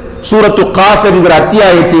சூரத்து காஃப் என்கிற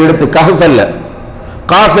அத்தியாயத்தை எடுத்து, கஹஃப் அல்ல,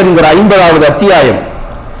 காஃப் என்கிற 50வது அத்தியாயம்,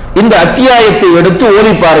 இந்த அத்தியாயத்தை எடுத்து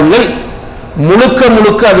ஓதி பாருங்கள். முழுக்க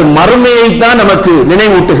முழுக்க அது மறுமையை தான் நமக்கு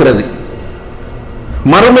நினைவூட்டுகிறது.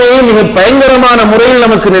 மறுமையை மிக பயங்கரமான முறையில்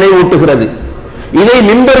நமக்கு நினைவூட்டுகிறது. இதை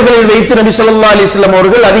மிம்பர்களில் வைத்து நபி ஸல்லல்லாஹு அலைஹி வஸல்லம்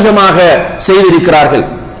அவர்கள் அதிகமாக செய்திருக்கிறார்கள்.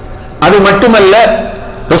 அது மட்டுமல்ல,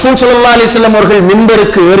 ரசூல் ஸல்லல்லாஹு அலைஹி வஸல்லம் அவர்கள்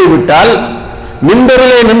மிம்பருக்கு ஏறிவிட்டால்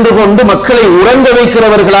மிம்பரிலே நின்று கொண்டு மக்களை உறங்க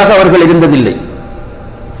வைக்கிறவர்களாக அவர்கள் இருந்ததில்லை.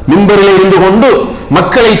 மிம்பரிலே நின்று கொண்டு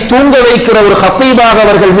மக்களை தூங்க வைக்கிற ஒரு ஹத்தீபாக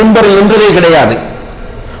அவர்கள் மிம்பரில் நின்றதே கிடையாது.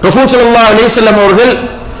 ரசூல் ஸல்லல்லாஹு அலைஹி வஸல்லம் அவர்கள்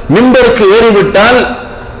மிம்பருக்கு ஏறிவிட்டால்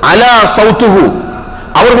அலா சௌத்துஹு,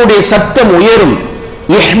 அவர்களுடைய சத்தம் உயரும்,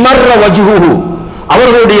 இஹ்மர்ர வஜ்ஹுஹு,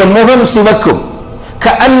 அவர்களுடைய முகம் சிவக்கும்,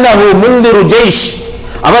 கஅன்னஹு முன்திரு ஜைஷ்,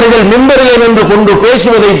 அவர்கள் மிம்பரிலே நின்று கொண்டு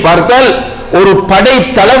பேசுவதை பார்த்தால் ஒரு படை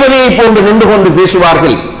தளபதியை போன்று நின்று கொண்டு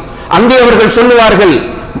பேசுவார்கள். அங்கே அவர்கள் சொல்லுவார்கள்,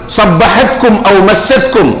 சப்பஹத்கும் அவ்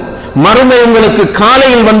மஸ்ஸத்கும், மறுமை உங்களுக்கு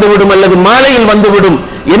காலையில் வந்துவிடும் அல்லது மாலையில் வந்துவிடும்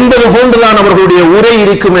என்பது போன்றுதான் அவர்களுடைய உரை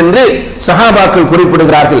இருக்கும் என்று சஹாபாக்கள்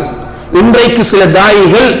குறிப்பிடுகிறார்கள். இன்றைக்கு சில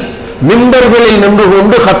தாயிகள் மிம்பர்களில் நின்று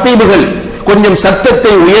கொண்டு ஹத்தீபுகள் கொஞ்சம்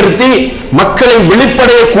சத்தத்தை உயர்த்தி மக்களை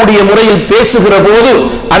வெளிப்படையக்கூடிய முறையில் பேசுகிற போது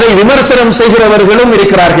அதை விமர்சனம் செய்கிறவர்களும்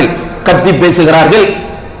இருக்கிறார்கள். கத்தி பேசுகிறார்கள்,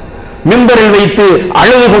 மிம்பரில் வைத்து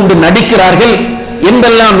அழுது கொண்டு நடிக்கிறார்கள்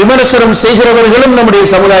என்றெல்லாம் விமர்சனம் செய்கிறவர்களும் நம்முடைய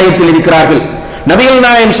சமுதாயத்தில் இருக்கிறார்கள். நபிகள்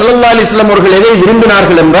நாயகம் ஸல்லல்லாஹு அலைஹி வஸல்லம் அவர்கள் எதை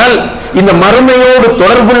விரும்பினார்கள் என்றால், இந்த மறுமையோடு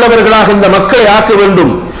தொடர்புள்ளவர்களாக இந்த மக்களை ஆக்க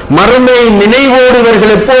வேண்டும், மறுமையை நினைவோடு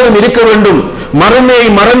இவர்கள் எப்போதும் இருக்க வேண்டும், மறுமையை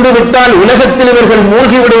மறந்துவிட்டால் உலகத்தில் இவர்கள்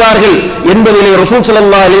மூழ்கி விடுவார்கள் என்பதிலே ரசூல்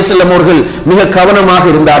ஸல்லல்லாஹு அலைஹி வஸல்லம் அவர்கள் மிக கவனமாக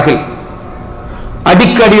இருந்தார்கள்.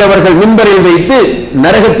 அடிக்கடி அவர்கள் மிம்பரில் வைத்து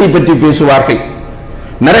நரகத்தை பற்றி பேசுவார்கள்.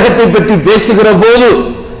 நரகத்தை பற்றி பேசுகிற போது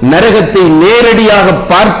நரகத்தை நேரடியாக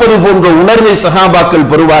பார்ப்பது போன்ற உணர்வை சஹாபாக்கள்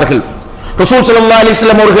பெறுவார்கள். ரசூல் ஸல்லல்லாஹு அலைஹி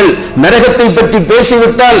வஸல்லம் அவர்கள் நரகத்தை பற்றி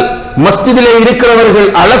பேசிவிட்டால் மஸ்ஜிதிலே இருக்கிறவர்கள்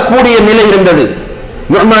அழக்கூடிய நிலை இருந்தது.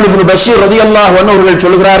 நுஅமான் இப்னு பஷீர் ரலியல்லாஹு அன்ஹு அவர்கள்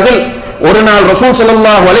சொல்கிறார்கள், ஒரு நாள் ரசூல்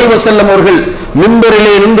ஸல்லல்லாஹு அலைஹி வஸல்லம் அவர்கள்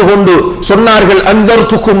மிம்பரிலே நின்று கொண்டு சொன்னார்கள்,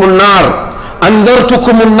 அன்தர்துகுமுன் நார்,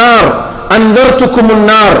 அன்தர்துகுமுன் நார், அன்தர்துகுமுன்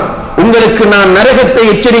நார், உங்களுக்கு நான் நரகத்தை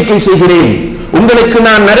எச்சரிக்கை செய்கிறேன், உங்களுக்கு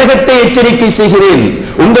நான் நரகத்தை எச்சரிக்கை செய்கிறேன்,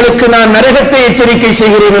 உங்களுக்கு நான் நரகத்தை எச்சரிக்கை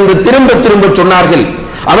செய்கிறேன் என்று திரும்ப திரும்ப சொன்னார்கள்.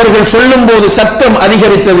 அவர்கள் சொல்லும் போது சத்தம்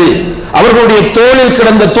அதிகரித்தது, அவர்களுடைய தோளில்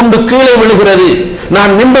கிடந்த துண்டு கீழே விழுகிறது.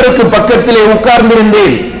 நான் மிம்பருக்கு பக்கத்திலே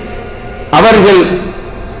உட்கார்ந்திருந்தேன். அவர்கள்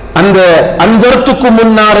அந்த அந்தர்த்துக்கு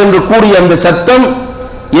முன்னார் என்று கூடிய அந்த சத்தம்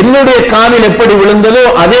என்னுடைய காதில் எப்படி விழுந்ததோ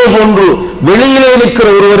அதே போன்று வெளியிலே நிற்கிற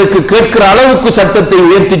ஒருவருக்கு கேட்கிற அளவுக்கு சத்தத்தை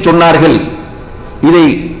உயர்த்தி சொன்னார்கள். இதை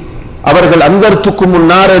அவர்கள் அந்தர்த்துக்கு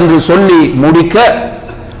முன்னார் என்று சொல்லி முடிக்க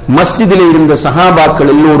மஸ்ஜிதிலே இருந்த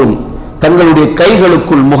சஹாபாக்கள் எல்லோரும் தங்களுடைய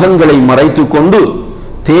கைகளுக்குள் முகங்களை மறைத்துக் கொண்டு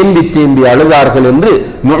தேம்பி தேம்பி அழுதார்கள் என்று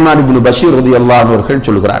நுஅமான் இப்னு பஷீர் ரலியல்லாஹு அன்ஹு அவர்கள்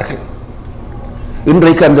சொல்கிறார்கள்.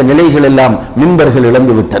 இன்றைக்கு அந்த நிலைகள் எல்லாம் மிம்பர்கள்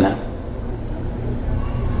இழந்து விட்டன.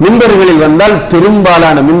 மிம்பர்களில் வந்தால்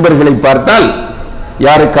பெரும்பாலான மிம்பர்களை பார்த்தால்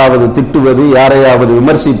யாருக்காவது திட்டுவது, யாரையாவது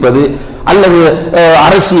விமர்சிப்பது, அல்லது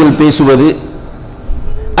அரசியல் பேசுவது,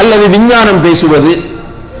 அல்லது விஞ்ஞானம் பேசுவது,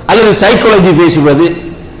 அல்லது சைக்காலஜி பேசுவது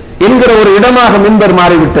என்கிற ஒரு இடமாக மிம்பர்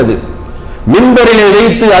மாறிவிட்டது. மிம்பரிலே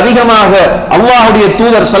வைத்து அதிகமாக அல்லாஹ்வுடைய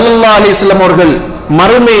தூதர் ஸல்லல்லாஹு அலைஹி வஸல்லம் அவர்கள்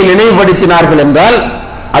மறுமையை நினைவுபடுத்தினார்கள் என்றால்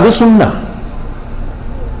அது சுன்னா.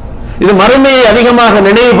 இது மறுமையை அதிகமாக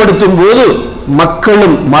நினைவுபடுத்தும் போது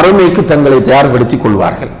மக்களும் மறுமைக்கு தங்களை தயார்படுத்திக்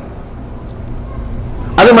கொள்வார்கள்.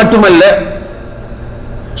 அது மட்டுமல்ல,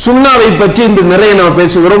 சுன்னாவை பற்றி இன்று நிறைய நாம்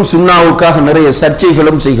பேசுகிறோம், சுன்னாவுக்காக நிறைய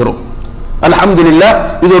சர்ச்சைகளும் செய்கிறோம். அல்ஹம்துலில்லாஹ்,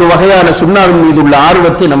 இது ஒரு வகையான சுன்னாவின் மீது உள்ள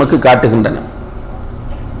ஆர்வத்தை நமக்கு காட்டுகின்றன.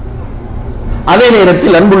 அதே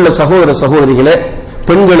நேரத்தில் அன்புள்ள சகோதர சகோதரிகளே,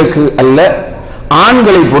 பெண்களுக்கு அல்ல,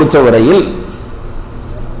 ஆண்களை பொறுத்தவரையில்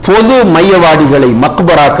பொது மையவாடிகளை,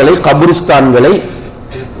 மக்பராக்களை, கபிரிஸ்தான்களை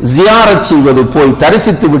ஜியாரத் செய்வது, போய்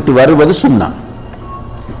தரிசித்து விட்டு வருவது சுன்னா,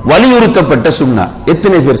 வலியுறுத்தப்பட்ட சுன்னா.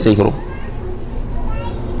 எத்தனை பேர் செய்கிறோம்?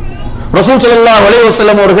 ரசூல் ஸல்லல்லாஹு அலைஹி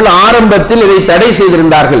வஸல்லம் அவர்கள் ஆரம்பத்தில் இதை தடை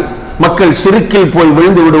செய்திருந்தார்கள். மக்கள் சிறுக்கில் போய்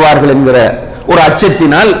விழுந்து விடுவார்கள் என்கிற ஒரு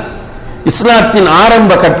அச்சத்தினால் இஸ்லாத்தின்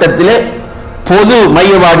ஆரம்ப கட்டத்திலே பொது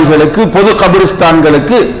மையவாடிகளுக்கு, பொது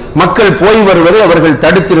கபிரிஸ்தான்களுக்கு மக்கள் போய் வருவதை அவர்கள்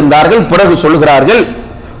தடுத்திருந்தார்கள். பிறகு சொல்கிறார்கள்,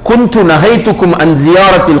 குந்து நஹைதுக்கும் அன்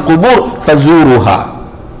ஜியாரத்தில் குபூர் ஃபஸூருஹா.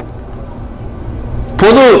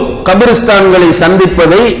 பொது கபிரிஸ்தான்களை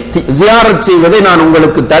சந்திப்பதை, ஜியாரத் செய்வதை நான்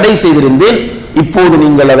உங்களுக்கு தடை செய்திருந்தேன், இப்போது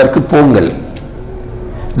நீங்கள் அதற்கு போங்கள்,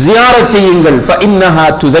 ஜியாரத் செய்யுங்கள். ஃபஇன்னஹா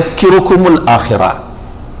துதக்கிருக்குமுல் ஆஹிரா.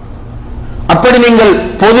 அப்படி நீங்கள்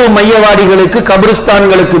பொது மையவாடிகளுக்கு,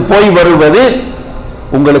 கபிரிஸ்தான்களுக்கு போய் வருவது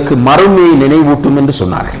உங்களுக்கு மறுமையை நினைவூட்டும் என்று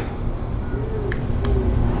சொன்னார்கள்.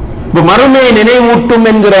 மறுமையை நினைவூட்டும்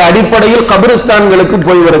என்கிற அடிப்படையில் கபிரிஸ்தான்களுக்கு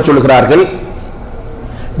போய் வர சொல்கிறார்கள்.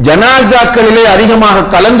 ஜனாசாக்களிலே அதிகமாக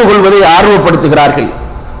கலந்து கொள்வதை ஆர்வப்படுத்துகிறார்கள்.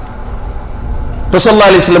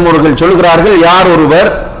 ரசூலுல்லாஹி அலைஹி வஸல்லம் அவர்கள் சொல்கிறார்கள், யார் ஒருவர்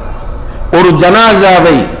ஒரு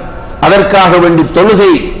ஜனாசாவை அதற்காக வேண்டி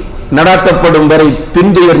தொழுகை நடத்தப்படும் வரை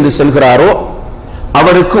பின்துயர்ந்து செல்கிறாரோ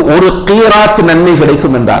அவருக்கு ஒரு கீராத் நன்மை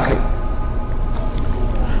கிடைக்கும் என்றார்கள்.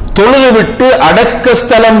 தொழுகை விட்டு அடக்க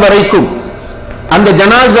ஸ்தலம் வரைக்கும் அந்த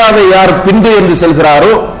ஜனாசாவை யார் பின்துயர்ந்து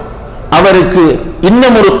செல்கிறாரோ அவருக்கு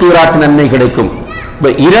இன்னும் ஒரு கீராத் நன்மை கிடைக்கும்.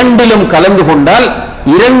 இரண்டிலும் கலந்து கொண்டால்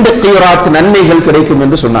 2 கீராத் நன்மைகள் கிடைக்கும்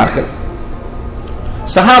என்று சொன்னார்கள்.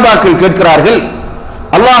 சஹாபாக்கள் கேட்கிறார்கள்,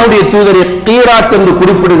 அல்லாஹ்வுடைய தூதரே, கீராத் என்று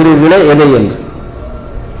குறிப்பிடுகிறீர்களே எதை என்று?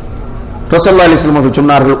 ரசூலுல்லாஹி அலைஹி வஸல்லம் அவர்கள்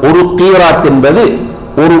சொன்னார்கள், ஒரு கீராத் என்பது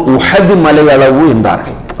ஒரு உஹது மலை அளவு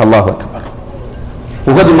என்றார்கள். அல்லாஹ் அக்பர்.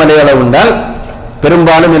 உஹது மலை அளவு என்றால்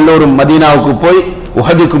பெரும்பாலும் எல்லோரும் மதீனாவுக்கு போய்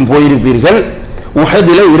உஹதுக்கும் போயிருப்பீர்கள்.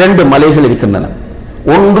 உஹதிலே 2 மலைகள் இருக்கின்றன.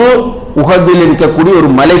 ஒன்று உஹதில் இருக்கக்கூடிய ஒரு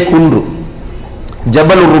மலை குன்று,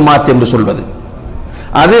 ஜபல் ருமாத் என்று சொல்வது,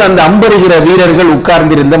 அது அந்த அம்பருகிற வீரர்கள்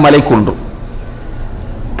உட்கார்ந்திருந்த மலை குன்று.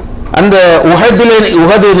 அந்த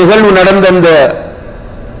உஹது நிகழ்வு நடந்த அந்த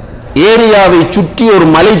ஏரியாவை சுற்றி ஒரு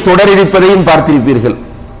மலை தொடர் இருப்பதையும் பார்த்திருப்பீர்கள்.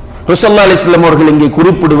 ரசூலுல்லாஹி அலைஹி வஸல்லம் அவர்கள் இங்கே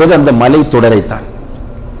குறிப்பிடுவது அந்த மலை தொடரைத்தான்.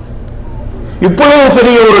 இவ்வளவு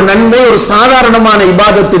பெரிய ஒரு நன்மை ஒரு சாதாரணமான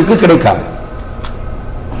இபாதத்திற்கு கிடைக்காது.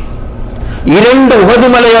 2 உஹது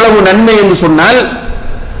மலை அளவு நன்மை என்று சொன்னால்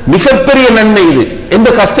மிகப்பெரிய நன்மை. இது எந்த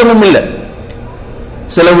கஷ்டமும் இல்லை,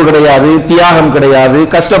 செலவு கிடையாது, தியாகம் கிடையாது,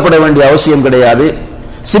 கஷ்டப்பட வேண்டிய அவசியம் கிடையாது,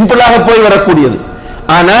 சிம்பிளாக போய் வரக்கூடியது.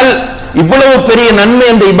 ஆனால் இவ்வளவு பெரிய நன்மை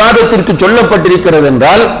அந்த இபாதத்திற்கு சொல்லப்பட்டிருக்கிறது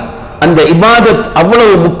என்றால் அந்த இபாதத்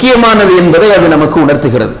அவ்வளவு முக்கியமானது என்பதை அது நமக்கு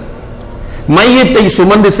உணர்த்துகிறது. மையத்தை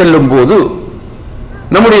சுமந்து செல்லும் போது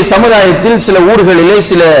நம்முடைய சமுதாயத்தில் சில ஊர்களிலே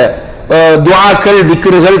சில துஆக்கள்,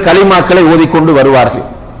 திக்ருகள், கலிமாக்களை ஓதிக்கொண்டு வருவார்கள்.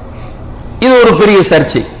 இது ஒரு பெரிய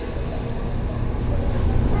சர்ச்சை.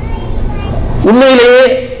 உண்மையிலேயே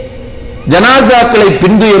ஜனாசாக்களை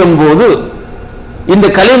பின்துயரும் போது இந்த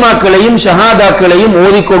கலிமாக்களையும் ஷஹாதாக்களையும்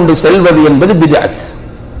ஓதிக்கொண்டு செல்வது என்பது பித்அத்.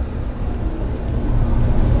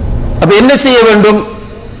 அப்ப என்ன செய்ய வேண்டும்?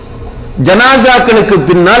 ஜனாசாக்களுக்கு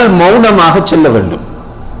பின்னால் மௌனமாக செல்ல வேண்டும்.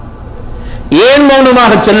 ஏன்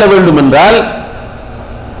மௌனமாக செல்ல வேண்டும் என்றால்,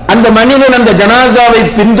 அந்த மனிதன் அந்த ஜனாசாவை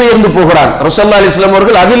பின்துயர்ந்து போகிறான். ரசூலுல்லாஹி அலைஹி வஸல்லம்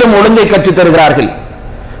அவர்கள் அதிலும் ஒழுங்கை கற்றுத் தருகிறார்கள்.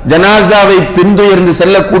 ஜனாசாவை பின்துயர்ந்து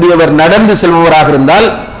செல்லக்கூடியவர் நடந்து செல்பவராக இருந்தால்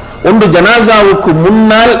ஒன்று ஜனாசாவுக்கு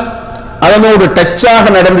முன்னால் அதனோடு டச்சாக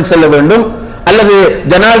நடந்து செல்ல வேண்டும், அல்லது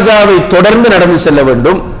ஜனாசாவை தொடர்ந்து நடந்து செல்ல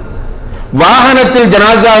வேண்டும். வாகனத்தில்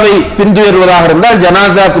ஜனாசாவை பின்துயர்வதாக இருந்தால்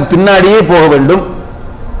ஜனாசாவுக்கு பின்னாடியே போக வேண்டும்.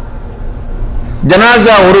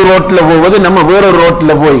 ஜனாசா ஒரு ரோட்டில் போவது, நம்ம வேறொரு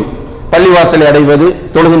ரோட்டில் போய் பள்ளிவாசலை அடைவது,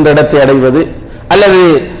 தொழுகின்ற இடத்தை அடைவது, அல்லது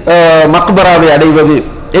மக்பராவை அடைவது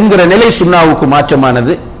என்கிற நிலை சுன்னாவுக்கு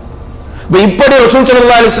மாற்றமானது. இப்படி ரசூல்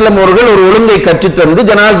ஸல்லல்லாஹு அலைஹி வஸல்லம் அவர்கள் ஒரு ஒழுங்கை கற்றுத்தந்து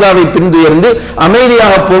ஜனாசாவை பின்துயர்ந்து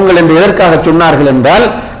அமைதியாக போங்கள் என்று எதற்காக சொன்னார்கள் என்றால்,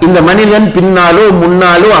 இந்த மனிதன் பின்னாலோ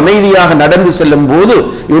முன்னாலோ அமைதியாக நடந்து செல்லும் போது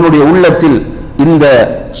இவனுடைய உள்ளத்தில் இந்த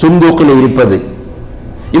சுந்தூக்கில் இருப்பது,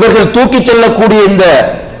 இவர்கள் தூக்கிச் செல்லக்கூடிய இந்த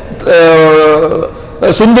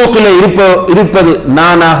சுந்தூக்கில் இருப்பது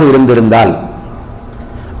நானாக இருந்திருந்தால்,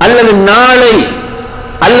 அல்லது நாளை,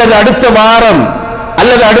 அல்லது அடுத்த வாரம்,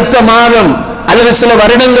 அல்லது அடுத்த மாதம், அல்லது சில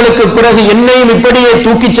வருடங்களுக்கு பிறகு என்னையும் இப்படியே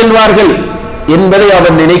தூக்கிச் செல்வார்கள் என்பதை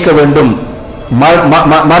அவன் நினைக்க வேண்டும்.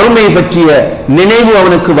 மறுமை பற்றிய நினைவு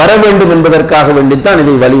அவனுக்கு வர வேண்டும் என்பதற்காக வேண்டித்தான்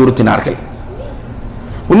இதை வலியுறுத்தினார்கள்.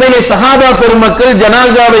 உண்மையிலே சஹாபா பெருமக்கள்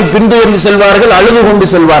ஜனாசாவை பின்துயர்ந்து செல்வார்கள், அழுது கொண்டு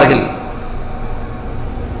செல்வார்கள்.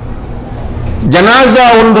 ஜனாசா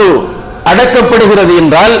ஒன்று அடக்கப்படுகிறது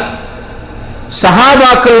என்றால்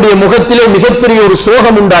சஹாபாக்களுடைய முகத்திலே மிகப்பெரிய ஒரு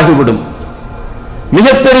சோகம் உண்டாகிவிடும்,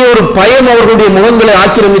 மிகப்பெரிய ஒரு பயம் அவர்களுடைய முகங்களை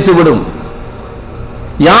ஆக்கிரமித்து விடும்.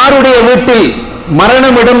 யாருடைய வீட்டில்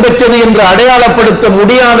மரணம் இடம்பெற்றது என்று அடையாளப்படுத்த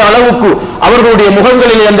முடியாத அளவுக்கு அவர்களுடைய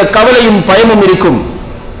முகங்களிலே அந்த கவலையும் பயமும் இருக்கும்.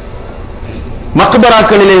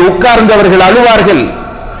 மக்பராக்களிலே உட்கார்ந்தவர்கள் அழுவார்கள்.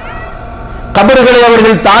 கபர்களை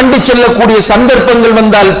அவர்கள் தாண்டி செல்லக்கூடிய சந்தர்ப்பங்கள்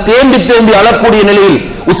வந்தால் தேம்பி தேம்பி அழக்கூடிய நிலையில்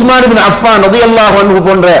உஸ்மான் இப்னு அஃபான் ரலியல்லாஹு அன்ஹு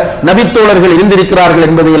போன்ற நபித்தோழர்கள் இருந்திருக்கிறார்கள்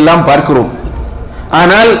என்பதை எல்லாம் பார்க்கிறோம்.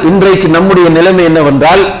 ஆனால் இன்றைக்கு நம்முடைய நிலைமை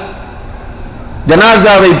என்னவென்றால்,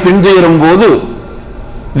 ஜனாசாவை பின்துயரும் போது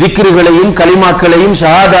திக்ருகளையும் கலிமாக்களையும்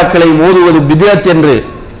ஷஹாதாக்களையும் ஓதுவது பித்அத் என்று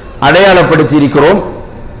அடையாளப்படுத்தி இருக்கிறோம்.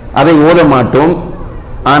 அதை ஓத மாட்டோம்.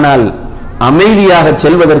 ஆனால் அமைதியாக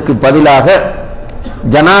செல்வதற்கு பதிலாக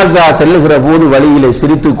ஜனாசா செல்லுகிற போது வழியிலே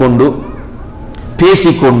சிரித்துக் கொண்டு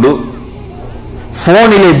பேசிக்கொண்டு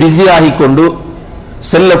போனிலே பிஸி ஆகிக் கொண்டு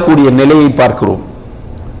செல்லக்கூடிய நிலையை பார்க்கிறோம்.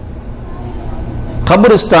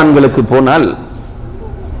 கபரிஸ்தான்களுக்கு போனால்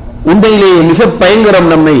உண்மையிலேயே மிக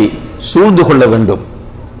பயங்கரம் நம்மை சூழ்ந்து கொள்ள வேண்டும்.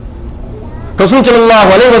 ரசூல் ஸல்லல்லாஹு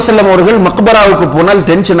அலைஹி வஸல்லம் அவர்கள் மக்பராவுக்கு போனால்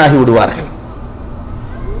டென்ஷன் ஆகி விடுவார்கள்.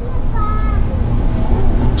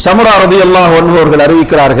 சமுரா ரலியல்லாஹு அன்ஹு அவர்கள்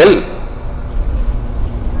அறிவிக்கிறார்கள்,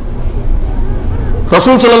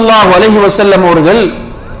 ரசூல் ஸல்லல்லாஹு அலைஹி வஸல்லம் அவர்கள்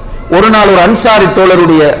ஒரு நாள் ஒரு அன்சாரி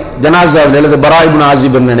தோழருடைய ஜனாசாவில் எழுத பரா இப்னு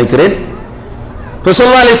ஆசிப் நினைக்கிறேன்,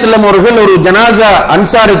 ரசூலுல்லாஹி அலைஹி வஸல்லம் அவர்கள் ஒரு ஜனாசா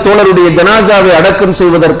அன்சாரி தோழருடைய ஜனாசாவை அடக்கம்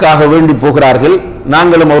செய்வதற்காக வேண்டி போகிறார்கள்.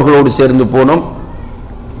 நாங்களும் அவர்களோடு சேர்ந்து போனோம்.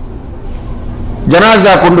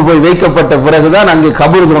 ஜனாசா கொண்டு போய் வைக்கப்பட்ட பிறகுதான் அங்கே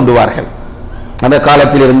கபர் தோண்டுவார்கள். அந்த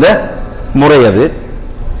காலத்தில் இருந்த முறை அது.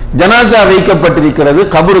 ஜனாசா வைக்கப்பட்டிருக்கிறது,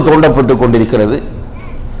 கபர் தோண்டப்பட்டுக் கொண்டிருக்கிறது.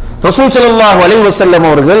 ரசூல் ஸல்லல்லாஹு அலைஹி வஸல்லம்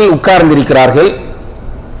அவர்கள் உட்கார்ந்திருக்கிறார்கள்.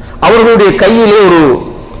 அவர்களுடைய கையிலே ஒரு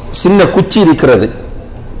சின்ன குச்சி இருக்கிறது.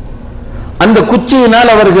 அந்த குச்சியினால்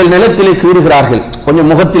அவர்கள் நிலத்திலே கீறுகிறார்கள். கொஞ்சம்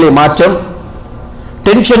முகத்திலே மாற்றம்,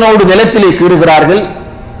 டென்ஷனோடு நிலத்திலே கீறுகிறார்கள்.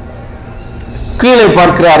 கீழே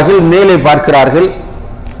பார்க்கிறார்கள், மேலே பார்க்கிறார்கள்.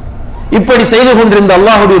 இப்படி செய்து கொண்டிருந்த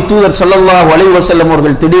அல்லாஹ்வுடைய தூதர் ஸல்லல்லாஹு அலைஹி வஸல்லம்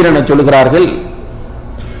அவர்கள் திடீரென சொல்கிறார்கள்,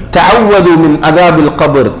 தஅவ்வது மின் அதாபில்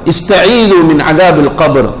கபர், இஸ்தஈது மின் அதாபில்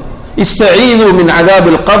கபர், இஸ்தஈது மின்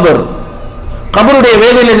அதாபில் கபர். கபருடைய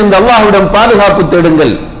வேதனையிலிருந்து அல்லாஹ்விடம் பாதுகாப்பு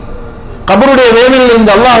தேடுங்கள், கபருடைய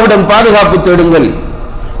வேதனையிலிருந்து அல்லாஹ்விடம் பாதுகாப்பு தேடுங்கள்,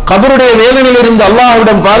 கபருடைய வேதனையிலிருந்து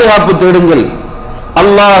அல்லாஹ்விடம் பாதுகாப்பு தேடுங்கள்.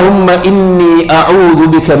 அல்லாஹும்ம இன்னி அஊது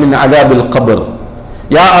பிக மின் அதாபில் கபர்,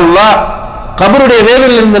 யா அல்லாஹ் கபருடைய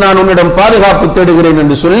வேதனையிலிருந்து நான் உன்னிடம் பாதுகாப்பு தேடுகிறேன்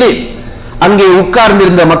என்று சொல்லி அங்கே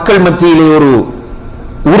உட்கார்ந்திருந்த மக்கள் மத்தியிலே ஒரு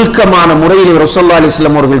உருக்கமான முறையிலே ரசூலுல்லாஹி அலைஹி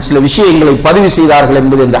வஸல்லம் அவர்கள் சில விஷயங்களை பதிவு செய்தார்கள்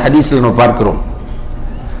என்பதை இந்த ஹதீஸில் நாம் பார்க்கிறோம்.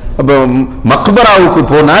 அப்போ மக்பராவுக்கு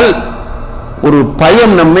போனால் ஒரு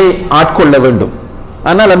பயம் நம்மை ஆட்கொள்ள வேண்டும்.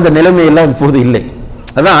 ஆனால் அந்த நிலைமையெல்லாம் இப்போது இல்லை.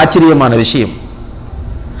 அதுதான் ஆச்சரியமான விஷயம்.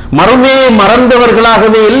 மறுமையை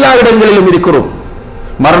மறந்தவர்களாகவே எல்லா இடங்களிலும் இருக்கிறோம்.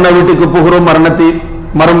 மரண வீட்டுக்கு போகிறோம்,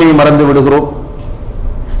 மறுமையை மறந்து விடுகிறோம்.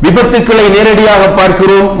 விபத்துக்களை நேரடியாக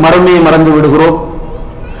பார்க்கிறோம், மறுமையை மறந்து விடுகிறோம்.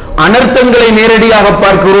 அனர்த்தங்களை நேரடியாக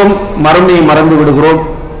பார்க்கிறோம், மறுமையை மறந்து விடுகிறோம்.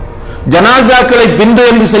 ஜனாசாக்களை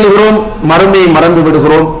பின்தொடர்ந்து செல்கிறோம், மறுமையை மறந்து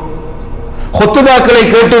விடுகிறோம். ஹுத்துபாக்களை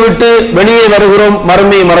கேட்டுவிட்டு வெளியே வருகிறோம்,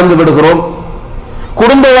 மறுமையை மறந்து விடுகிறோம்.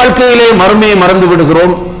 குடும்ப வாழ்க்கையிலே மறுமையை மறந்து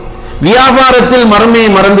விடுகிறோம். வியாபாரத்தில் மறுமையை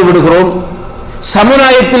மறந்து விடுகிறோம்.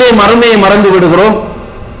 சமுதாயத்திலே மறுமையை மறந்து விடுகிறோம்.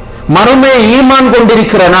 மறுமை ஈமான்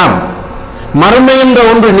கொண்டிருக்கிற நாம், மறுமை என்ற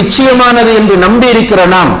ஒன்று நிச்சயமானது என்று நம்பி இருக்கிற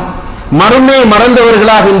நாம் மறுமையை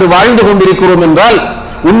மறந்தவர்களாக இன்று வாழ்ந்து கொண்டிருக்கிறோம் என்றால்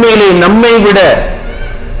உண்மையிலே நம்மை விட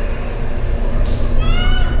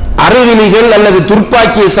அறிவிலிகள் அல்லது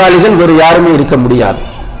துர்ப்பாக்கியசாலிகள் வேறு யாருமே இருக்க முடியாது.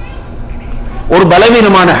 ஒரு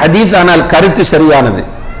பலவீனமான ஹதீஸ், ஆனால் கருத்து சரியானது.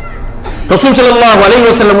 ரசூல் ஸல்லல்லாஹு அலைஹி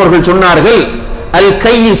வஸல்லம் அவர்கள் சொன்னார்கள், அல்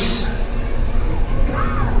கைஸ்,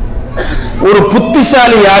 ஒரு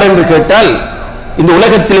புத்திசாலி யார் என்று கேட்டால், இந்த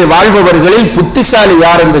உலகத்திலே வாழ்பவர்களில் புத்திசாலி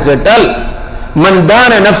யார் என்று கேட்டால், மன்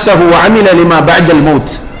தான நஃப்ஸஹு வ அமில லிமா பஅதல்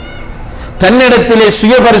மௌத், தன்னிடத்திலே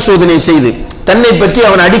சுய பரிசோதனை செய்து தன்னை பற்றி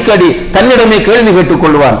அவன் அடிக்கடி தன்னிடமே கேள்வி கேட்டுக்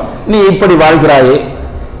கொள்வான். நீ இப்படி வாழ்கிறாயே,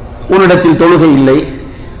 உன்னிடத்தில் தொழுகை இல்லை,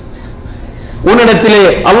 உன்னிடத்திலே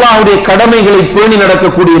அல்லாஹ்வுடைய கடமைகளை பேணி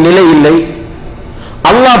நடக்கக்கூடிய நிலை இல்லை,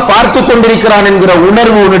 அல்லாஹ் பார்த்து கொண்டிருக்கிறான் என்கிற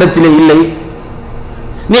உணர்வு உன்னிடத்திலே இல்லை,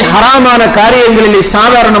 நீ ஹராமான காரியங்களிலே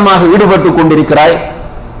சாதாரணமாக ஈடுபட்டுக் கொண்டிருக்கிறாய்,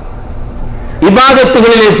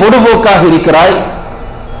 இபாதத்துகளிலே பொடுபோக்காக இருக்கிறாய்,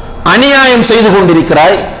 அநியாயம் செய்து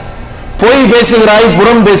கொண்டிருக்கிறாய், பொய் பேசுகிறாய்,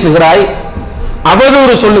 புறம் பேசுகிறாய்,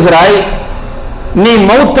 அவதூறு சொல்லுகிறாய், நீ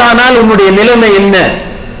மௌத்தானால் உன்னுடைய நிலைமை என்ன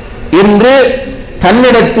என்று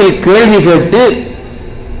தன்னிடத்தில் கேள்வி கேட்டு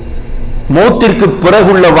மௌத்திற்கு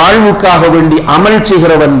பிறகுள்ள வாழ்வுக்காக வேண்டி அமல்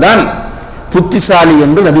செய்கிறவன் தான் புத்திசாலி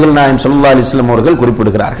என்று நபிகள் நாயகம் ஸல்லல்லாஹு அலைஹி வஸல்லம் அவர்கள்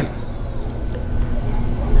குறிப்பிடுகிறார்கள்.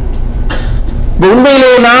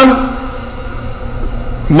 உண்மையிலே நாம்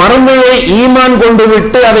மறுமையை ஈமான் கொண்டு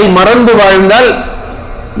விட்டு அதை மறந்து வாழ்ந்தால்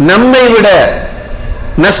நம்மை விட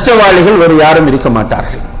நஷ்டவாளிகள் வேறு யாரும் இருக்க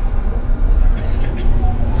மாட்டார்கள்.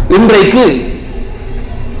 இன்றைக்கு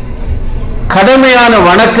கடமையான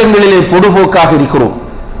வணக்கங்களிலே பொடுபோக்காக இருக்கிறோம்.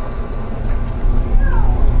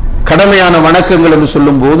 கடமையான வணக்கங்கள் என்று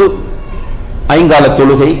சொல்லும் போது ஐங்கால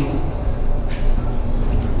தொழுகை,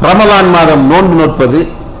 ரமலான் மாதம் நோன்பு நோற்பது,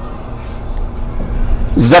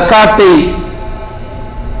 ஜக்காத்தை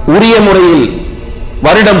உரிய முறையில்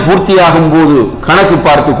வருடம் பூர்த்தியாகும் போது கணக்கு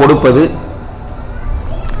பார்த்து கொடுப்பது,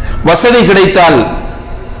 வசதி கிடைத்தால்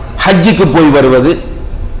ஹஜ்ஜுக்கு போய் வருவது,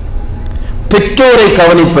 பெற்றோரை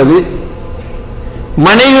கவனிப்பது,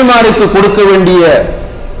 மனைவிமாருக்கு கொடுக்க வேண்டிய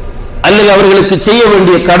அல்லது அவர்களுக்கு செய்ய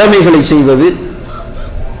வேண்டிய கடமைகளை செய்வது,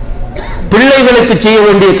 பிள்ளைகளுக்கு செய்ய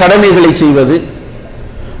வேண்டிய கடமைகளை செய்வது,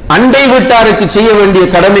 அண்டை வீட்டாருக்கு செய்ய வேண்டிய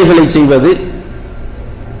கடமைகளை செய்வது,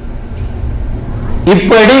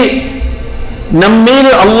 இப்படி நம்மீது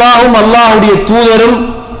அல்லாஹ்வும் அல்லாஹ்வுடைய தூதரும்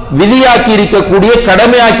விதியாக்கி இருக்கக்கூடிய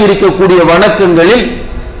கடமையாக்கி இருக்கக்கூடிய வணக்கங்களில்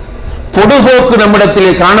பொடுபோக்கு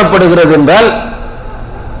நம்மிடத்திலே காணப்படுகிறது என்றால்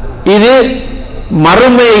இது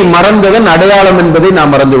மறுமையை மறந்ததன் அடையாளம் என்பதை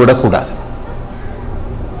நாம் மறந்துவிடக் கூடாது.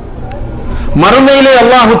 மறுமையிலே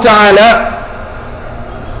அல்லாஹ் தஆலா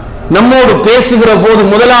நம்மோடு பேசுகிற போது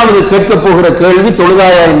முதலாவது கேட்கப் போகிற கேள்வி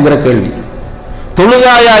தொழுதாயா என்கிற கேள்வி.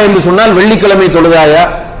 தொழுதாயா என்று சொன்னால் வெள்ளிக்கிழமை தொழுதாயா,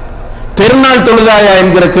 பெருநாள் தொழுதாயா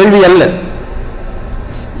என்கிற கேள்வி அல்ல.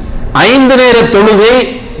 5 நேர தொழுகை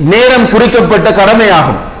நேரம் குறிக்கப்பட்ட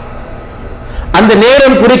கடமையாகும். அந்த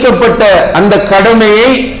நேரம் குறிக்கப்பட்ட அந்த கடமையை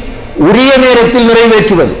உரிய நேரத்தில்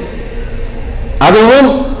நிறைவேற்றுவது, அதுவும்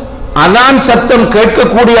அதான் சத்தம்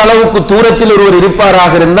கேட்கக்கூடிய அளவுக்கு தூரத்தில் ஒருவர்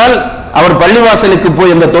இருப்பாராக இருந்தால் அவர் பள்ளிவாசலுக்கு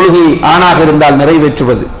போய் அந்த தொழுகை ஆணாக இருந்தால்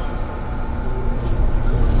நிறைவேற்றுவது,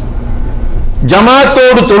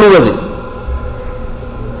 ஜமாத்தோடு தொழுவது.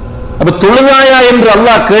 அப்ப தொழுதாயா என்று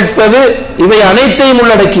அல்லாஹ் கேட்பது இவை அனைத்தையும்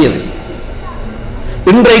உள்ளடக்கியது.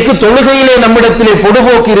 இன்றைக்கு தொழுகையிலே நம்மிடத்திலே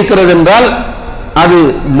பொடுபோக்கு இருக்கிறது என்றால் அது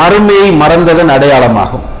மறுமையை மறந்ததன்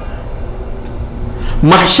அடையாளமாகும்.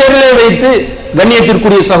 மஹ்ஷரிலே வைத்து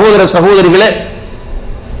கண்ணியத்திற்குரிய சகோதர சகோதரிகளே,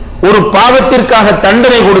 ஒரு பாவத்திற்காக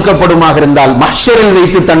தண்டனை கொடுக்கப்படுமாக இருந்தால், மஹ்ஷரில்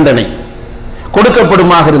வைத்து தண்டனை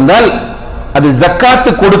கொடுக்கப்படுமாக இருந்தால் அது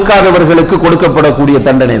ஜக்காத்து கொடுக்காதவர்களுக்கு கொடுக்கப்படக்கூடிய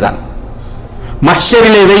தண்டனை தான்.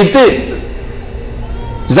 மஹ்ஷரிலே வைத்து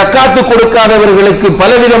ஜக்காத்து கொடுக்காதவர்களுக்கு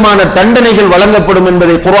பலவிதமான தண்டனைகள் வழங்கப்படும்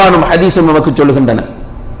என்பதை குர்ஆனும் ஹதீஸும் நமக்கு சொல்லுகின்றன.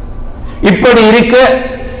 இப்படி இருக்க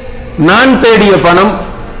நான் தேடிய பணம்,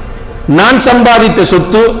 நான் சம்பாதித்த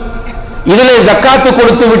சொத்து, இதிலே ஜக்காத்து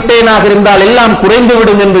கொடுத்து விட்டேனாக இருந்தால் எல்லாம்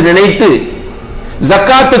குறைந்துவிடும் என்று நினைத்து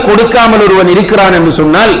ஜக்காத்து கொடுக்காமல் ஒருவன் இருக்கிறான் என்று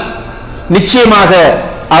சொன்னால் நிச்சயமாக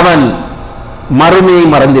அவன் மறுமையை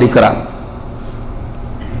மறந்திருக்கிறான்.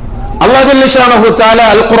 அல்லாஹ் ஜல்ல ஷானஹு தஆலா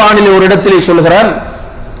அல் குர்ஆனிலே ஒரு இடத்திலே சொல்கிறான்,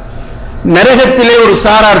 நரகத்திலே ஒரு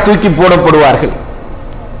சாரார் தூக்கி போடப்படுவார்கள்.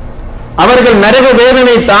 அவர்கள் நரக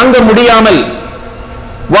வேதனை தாங்க முடியாமல்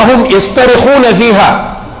வஹும் யஸ்தரிஹூன ஃபீஹா,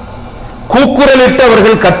 கூக்குரலிட்டு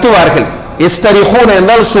அவர்கள் கத்துவார்கள். யஸ்தரிஹூன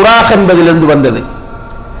என்றால் சுராஹ் என்பதிலிருந்து வந்தது.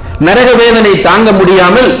 நரக வேதனை தாங்க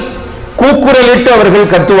முடியாமல் கூக்குரலிட்டு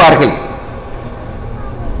அவர்கள் கத்துவார்கள்.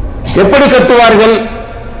 எப்படி கத்துவார்கள்?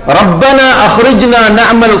 ரப்பனா அஹ்ரிஜ்னா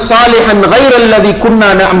நஅமல் சாலிஹன் கைரல்லதி குன்னா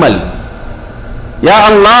நஅமல். யா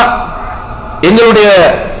அல்லாஹ், எங்களுடைய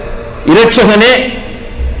இரட்சகனே,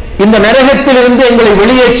 இந்த நரகத்திலிருந்து எங்களை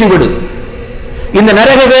வெளியேற்றி விடு, இந்த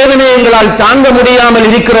நரக வேதனை எங்களால் தாங்க முடியாமல்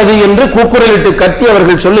இருக்கிறது என்று கூக்குரலிட்டு கத்தி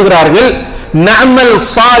அவர்கள் சொல்லுகிறார்கள். நஅமல்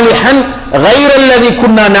சாலிஹன் கைரல்லதி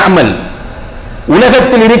குன்னா நஅமல்,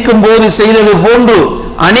 உலகத்தில் இருக்கும் போது செய்தது போன்று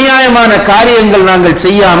அநியாயமான காரியங்கள் நாங்கள்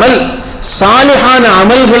செய்யாமல் சாலிஹான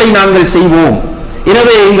அமல்களை நாங்கள் செய்வோம்,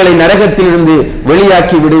 எனவே எங்களை நரகத்திலிருந்து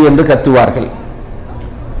வெளியாக்கி விடு என்று கத்துவார்கள்.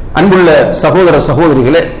 அன்புள்ள சகோதர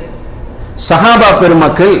சகோதரிகளே, சஹாபா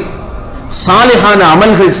பெருமக்கள் சாலிஹான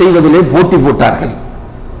அமல்கள் செய்வதிலே போட்டி போட்டார்கள்.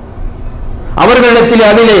 அவர்களிடத்தில்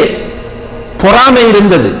அதிலே பொறாமை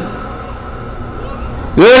இருந்தது.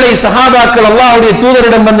 ஏழை சஹாபாக்கள் அல்லாஹ்வுடைய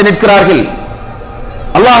தூதரிடம் வந்து நிற்கிறார்கள்.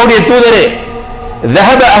 அல்லாஹ்வுடைய தூதரே,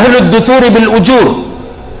 ذهب أهل الدثور بالأجور,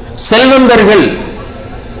 செல்வந்தர்கள்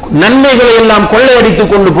நன்மைகளை எல்லாம்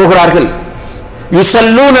கொள்ளையடித்துக் கொண்டு போகிறார்கள்.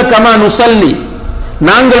 யுஸல்லூன கமா நுஸல்லி,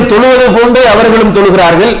 நாங்கள் தொழுவது போன்றே அவர்களும்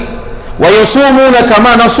தொழுகிறார்கள். வயசூமூன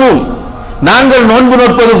கமா நஸூம், நாங்கள் நோன்பு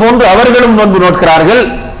நோட்பது போன்று அவர்களும் நோன்பு நோட்கிறார்கள்.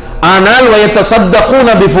 ஆனால் வயத்தஸத்தகூன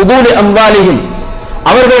பிஃபுதூலி அம்வாலிஹிம்,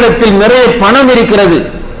 அவர்களிடத்தில் நிறைய பணம் இருக்கிறது,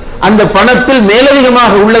 அந்த பணத்தில்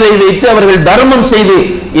மேலதிகமாக உள்ளதை வைத்து அவர்கள் தர்மம் செய்து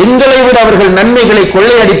எங்களை விட அவர்கள் நன்மைகளை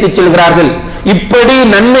கொள்ளையடித்து செல்கிறார்கள். இப்படி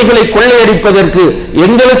நன்மைகளை கொள்ளையடிப்பதற்கு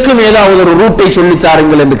எங்களுக்கும் ஏதாவது ஒரு ரூட்டை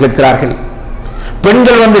சொல்லித்தாருங்கள் என்று கேட்கிறார்கள்.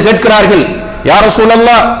 பெண்கள் வந்து கேட்கிறார்கள், யா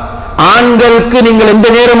ரசூலல்லாஹ், ஆண்களுக்கு நீங்கள் எந்த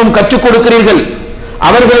நேரமும் கற்றுக் கொடுக்கிறீர்கள்,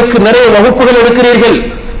 அவர்களுக்கு நிறைய வகுப்புகள் எடுக்கிறீர்கள்,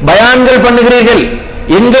 பயான்கள் பண்ணுகிறீர்கள்,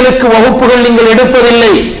 எங்களுக்கு வகுப்புகள் நீங்கள்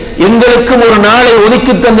எடுப்பதில்லை, எங்களுக்கும் ஒரு நாளை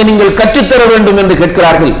ஒதுக்கி தந்து நீங்கள் கற்றுத்தர வேண்டும் என்று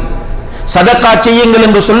கேட்கிறார்கள். சதக்கா செய்யுங்கள்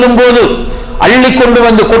என்று சொல்லும் போது அள்ளி கொண்டு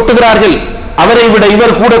வந்து கொட்டுகிறார்கள். அவரை விட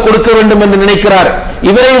இவர் கூட கொடுக்க வேண்டும் என்று நினைக்கிறார்,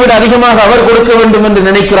 இவரை விட அதிகமாக அவர் கொடுக்க வேண்டும் என்று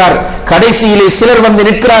நினைக்கிறார். கடைசியிலே சிலர் வந்து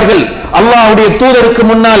நிற்கிறார்கள் அல்லாஹ்வுடைய தூதருக்கு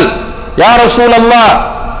முன்னால், யா ரசூலல்லாஹ்,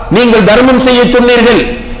 நீங்கள் தர்மம் செய்ய சொன்னீர்கள்,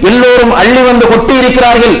 எல்லோரும் அள்ளி வந்து கொட்டி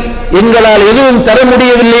இருக்கிறார்கள், எங்களால் எதுவும் தர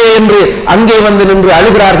முடியவில்லையே என்று அங்கே வந்து நின்று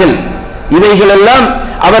அழுகிறார்கள். இவைகளெல்லாம்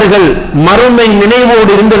அவர்கள் மறுமை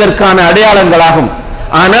நினைவோடு இருந்ததற்கான அடையாளங்களாகும்.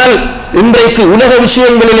 ஆனால் இன்றைக்கு உலக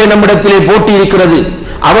விஷயங்களிலே நம்மிடத்திலே போட்டி இருக்கிறது.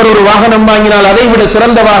 அவர் ஒரு வாகனம் வாங்கினால் அதை விட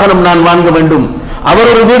சிறந்த வாகனம் நான் வாங்க வேண்டும், அவர்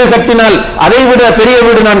ஒரு வீடு கட்டினால் அதை விட பெரிய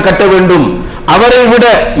வீடு நான் கட்ட வேண்டும், அவரை விட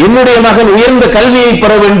என்னுடைய மகன் உயர்ந்த கல்வியை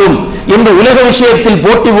பெற வேண்டும் என்று உலக விஷயத்தில்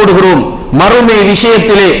போட்டி போடுகிறோம். மறுமை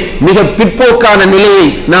விஷயத்திலே மிக பிற்போக்கான நிலையை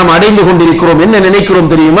நாம் அடைந்து கொண்டிருக்கிறோம். என்ன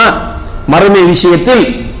நினைக்கிறோம் தெரியுமா? மறுமை விஷயத்தில்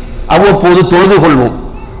அவ்வப்போது தொழுது கொள்வோம்.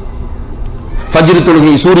 ஃபஜ்ர்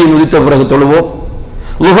தொழுகை சூரியன் உதித்த பிறகு தொழுவோம்,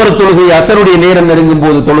 லுஹர் தொழுகை அசருடைய நேரம் நெருங்கும்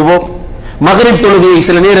போது தொழுவோம், மக்ரிப் தொழுகையை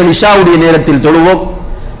சில நேரம் இஷாவுடைய நேரத்தில் தொழுவோம்.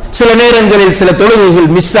 சில நேரங்களில் சில தொழுகைகள்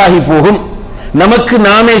மிஸ் ஆகி போகும். நமக்கு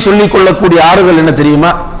நாமே சொல்லிக் கொள்ளக்கூடிய ஆறுதல் என்ன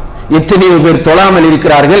தெரியுமா? எத்தனையோ பேர் தொழாமல்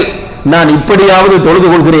இருக்கிறார்கள், நான் இப்படியாவது தொழுது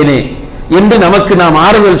கொள்கிறேனே என்று நமக்கு நாம்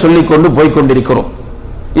ஆறுதல் சொல்லிக் கொண்டு போய்கொண்டிருக்கிறோம்.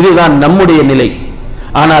 இதுதான் நம்முடைய நிலை.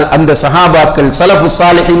 ஆனால் அந்த சஹாபாக்கள், சலஃபு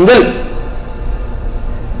சாலிஹீன்கள்,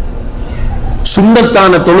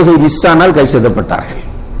 சுன்னத்தான தொழுகை மிஸ் ஆனால் கை செய்யப்பட்டார்கள்.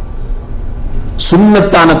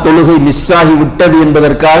 சுன்னத்தான தொழுகை மிஸ் ஆகி விட்டது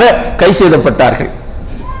என்பதற்காக கை செய்யப்பட்டார்கள்.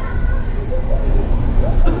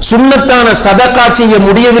 சுன்னத்தான சதகா செய்ய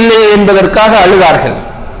முடியவில்லை என்பதற்காக அழுதார்கள்.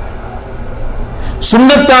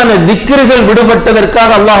 சுன்னத்தான திக்ருகள்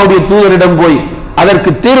விடுபட்டதற்காக அல்லாஹ்வுடைய தூதரிடம் போய்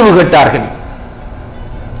அதற்கு தீர்வு கேட்டார்கள்.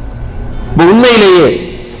 உண்மையிலேயே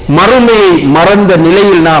மறுமையை மறந்த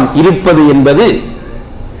நிலையில் நாம் இருப்பது என்பது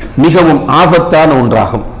மிகவும் ஆபத்தான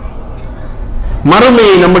ஒன்றாகும்.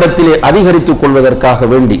 மறுமையை நம்மிடத்திலே அதிகரித்துக் கொள்வதற்காக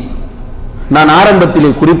வேண்டி நான் ஆரம்பத்திலே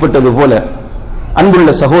குறிப்பிட்டது போல,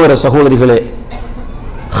 அன்புள்ள சகோதர சகோதரிகளே,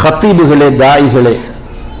 ஹத்தீபுகளே, தாயிகளே,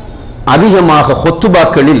 அதிகமாக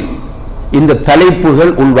ஹுத்பாக்களில் இந்த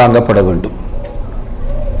தலைப்புகள் உள்வாங்கப்பட வேண்டும்.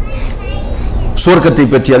 சுவர்க்கத்தை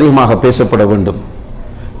பற்றி அதிகமாக பேசப்பட வேண்டும்.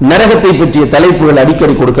 நரகத்தை பற்றிய தலைப்புகள்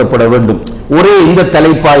அடிக்கடி கொடுக்கப்பட வேண்டும். ஒரே இந்த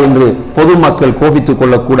தலைப்பா என்று பொதுமக்கள் கோபித்துக்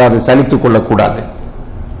கொள்ளக்கூடாது, சலித்துக் கொள்ளக்கூடாது.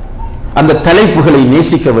 அந்த தலைப்புகளை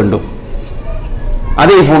நேசிக்க வேண்டும்.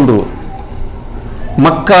 அதே போன்று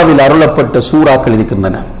மக்காவில் அருளப்பட்ட சூறாக்கள்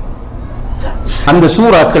இருக்கின்றன. அந்த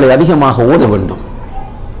சூறாக்களை அதிகமாக ஓத வேண்டும்.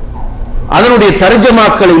 அதனுடைய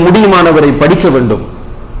தர்ஜமாக்களை முடியுமானவரை படிக்க வேண்டும்.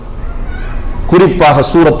 குறிப்பாக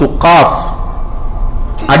சூரத்து காஃப்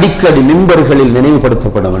அடிக்கடி மிம்பர்களில்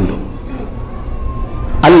நினைவுபடுத்தப்பட வேண்டும்.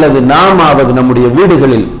 அல்லது நாமாவது நம்முடைய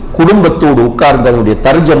வீடுகளில் குடும்பத்தோடு உட்கார்ந்து அதனுடைய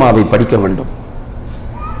தர்ஜமாவை படிக்க வேண்டும்.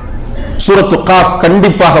 சூரத்து காஃப்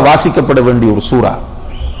கண்டிப்பாக வாசிக்கப்பட வேண்டிய ஒரு சூரா.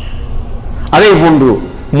 அதே போன்று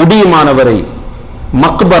முடியுமானவரை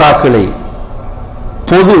மக்பராக்களை,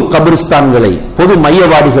 பொது கபிரிஸ்தான்களை, பொது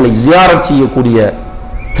மையவாடிகளை ஜியாரத் செய்யக்கூடிய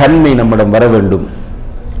தன்மை நம்மிடம் வர வேண்டும்.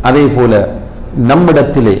 அதே போல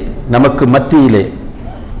நம்மிடத்திலே, நமக்கு மத்தியிலே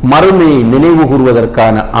மறுமையை நினைவு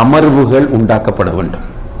கூறுவதற்கான அமர்வுகள் உண்டாக்கப்பட வேண்டும்.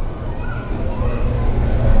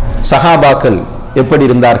 சஹாபாக்கள் எப்படி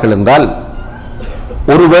இருந்தார்கள் என்றால்,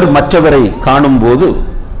 ஒருவர் மற்றவரை காணும் போது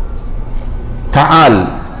தஆல்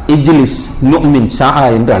இஜ்லிஸ் நுமின் ஸஆ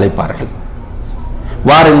என்று அழைப்பார்கள்.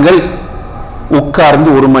 வாருங்கள் உட்கார்ந்து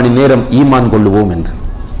ஒரு மணி நேரம் ஈமான் கொள்ளுவோம் என்று.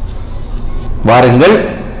 வாருங்கள்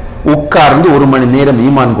உட்கார்ந்து ஒரு மணி நேரம்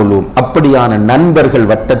ஈமான் கொள்வோம். அப்படியான நண்பர்கள்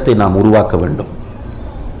வட்டத்தை நாம் உருவாக்க வேண்டும்.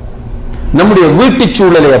 நம்முடைய வீட்டு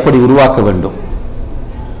சூழலை அப்படி உருவாக்க வேண்டும்.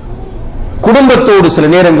 குடும்பத்தோடு சில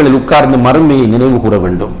நேரங்களில் உட்கார்ந்து மறுமையை நினைவு கூற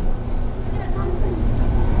வேண்டும்.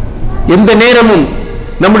 எந்த நேரமும்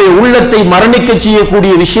நம்முடைய உள்ளத்தை மரணிக்க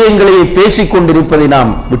செய்யக்கூடிய விஷயங்களை பேசிக் கொண்டிருப்பதை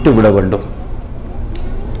நாம் விட்டுவிட வேண்டும்.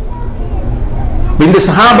 இந்த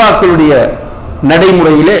சஹாபாக்களுடைய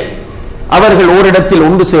நடைமுறையிலே அவர்கள் ஓரிடத்தில்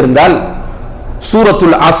ஒன்று சேர்ந்தால்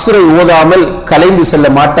சூரத்துல் அஸ்ரை ஓதாமல் கலைந்து செல்ல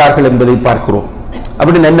மாட்டார்கள் என்பதை பார்க்கிறோம்.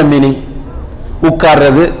 அப்படின்னு என்ன மீனிங்?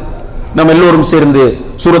 உட்கார்றது, நம்ம எல்லோரும் சேர்ந்து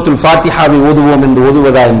சூரத்துல் ஃபாத்திஹாவை ஓதுவோம் என்று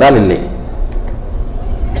ஓதுவதா என்றால் இல்லை.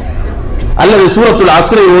 அல்லது சூரத்துல்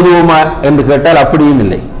அஸ்ரை ஓதுவோமா என்று கேட்டால் அப்படியும்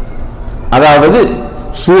இல்லை. அதாவது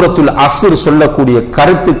சூரத்துல் அஸ்ர் சொல்லக்கூடிய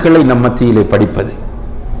கருத்துக்களை நம் மத்தியிலே படிப்பது.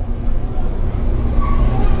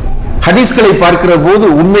 ஹதீஸ்களை பார்க்கிற போது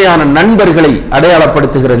உண்மையான நண்பர்களை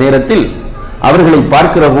அடையாளப்படுத்துகிற நேரத்தில் அவர்களை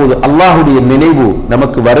பார்க்கிற போது அல்லாஹ்வுடைய நினைவு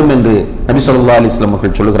நமக்கு வரும் என்று நபி ஸல்லல்லாஹு அலைஹி வஸல்லம்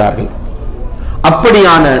அவர்கள் சொல்கிறார்கள்.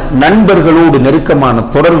 அப்படியான நண்பர்களோடு நெருக்கமான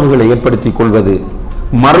தொடர்புகளை ஏற்படுத்திக் கொள்வது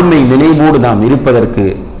மறுமை நினைவோடு நாம் இருப்பதற்கு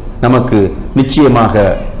நமக்கு நிச்சயமாக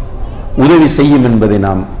உதவி செய்யும் என்பதை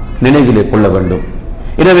நாம் நினைவிலே கொள்ள வேண்டும்.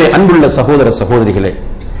 எனவே அன்புள்ள சகோதர சகோதரிகளே,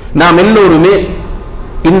 நாம் எல்லோருமே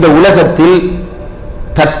இந்த உலகத்தில்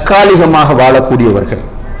தற்காலிகமாக வாழக்கூடியவர்கள்,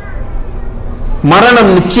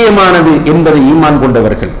 மரணம் நிச்சயமானது என்பதை ஈமான்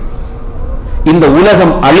கொண்டவர்கள், இந்த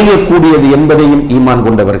உலகம் அழியக்கூடியது என்பதையும் ஈமான்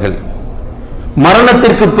கொண்டவர்கள்,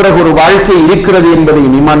 மரணத்திற்கு பிறகு ஒரு வாழ்க்கை இருக்கிறது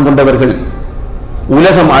என்பதையும் ஈமான் கொண்டவர்கள்,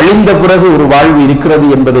 உலகம் அழிந்த பிறகு ஒரு வாழ்வு இருக்கிறது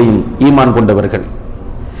என்பதையும் ஈமான் கொண்டவர்கள்.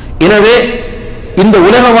 எனவே இந்த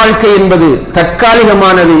உலக வாழ்க்கை என்பது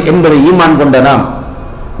தற்காலிகமானது என்பதை ஈமான் கொண்ட நாம்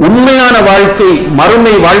உண்மையான வாழ்க்கை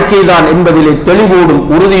மறுமை வாழ்க்கைதான் என்பதிலே தெளிவோடும்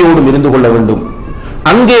உறுதியோடும் இருந்து கொள்ள வேண்டும்.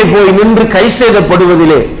 அங்கே போய் நின்று கை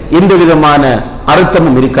செய்தப்படுவதிலே எந்த விதமான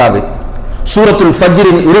அர்த்தமும் இருக்காது. சூரத்துல்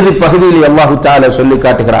ஃபஜ்ரின் இறுதி பகுதியிலே அல்லாஹ் தஆலா சொல்லி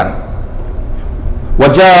காட்டுகிறான்,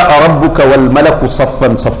 வஜாஅ ரப்புக வல் மலக்கு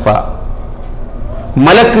ஸஃபன் ஸஃபா,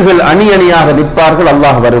 மலக்குகள் அணி அணியாக நிற்பார்கள்,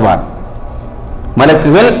 அல்லாஹ் வருவான்.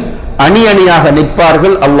 மலக்குகள் அணி அணியாக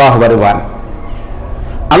நிற்பார்கள், அல்லாஹ் வருவான்.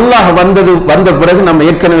 அல்லாஹ் வந்த பிறகு நம்ம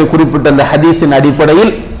ஏற்கனவே குறிப்பிட்ட அந்த ஹதீஸின்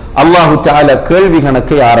அடிப்படையில் அல்லாஹ் தஆலா கேள்வி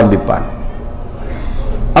கணக்கை ஆரம்பிப்பான்.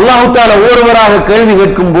 அல்லாஹ் தஆலா ஒருவராக கேள்வி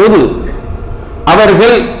கேட்கும் போது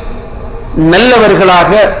அவர்கள்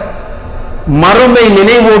நல்லவர்களாக மறுமை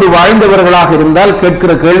நினைவோடு வாழ்ந்தவர்களாக இருந்தால்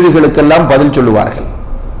கேட்கிற கேள்விகளுக்கெல்லாம் பதில் சொல்லுவார்கள்.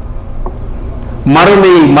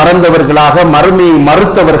 மறுமையை மறந்தவர்களாக மறுமையை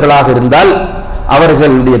மறுத்தவர்களாக இருந்தால்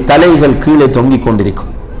அவர்களுடைய தலைகள் கீழே தொங்கிக் கொண்டிருக்கும்.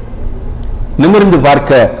 நிமிர்ந்து பார்க்க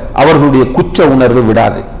அவர்களுடைய குற்ற உணர்வு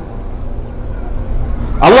விடாது.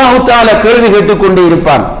 அல்லாஹ் தஆலா கேள்வி கேட்டுக்கொண்டே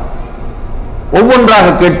இருப்பான். ஒவ்வொன்றாக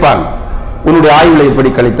கேட்பான். உன்னுடைய ஆயுளை எப்படி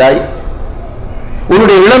கழித்தாய்?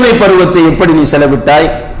 உன்னுடைய இளமை பருவத்தை எப்படி நீ செலவிட்டாய்?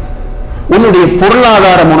 உன்னுடைய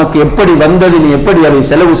பொருளாதாரம் உனக்கு எப்படி வந்தது? நீ எப்படி அதை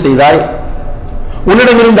செலவு செய்தாய்?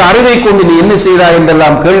 உன்னிடமிருந்த அறிவை கொண்டு நீ என்ன செய்தாய்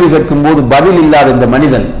என்றெல்லாம் கேள்வி கேட்கும் போது பதில் இல்லாத இந்த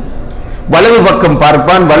மனிதன் வலது பக்கம்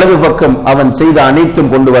பார்ப்பான். வலது பக்கம் அவன் செய்த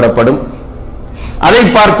அனைத்தும் கொண்டு வரப்படும். அதை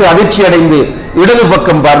பார்த்து அதிர்ச்சி அடைந்து இடது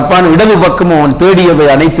பக்கம் பார்ப்பான். இடது பக்கம் அவன் தேடியவை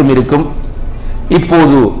அனைத்தும் இருக்கும்.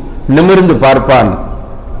 இப்போது நிமிர்ந்து பார்ப்பான்.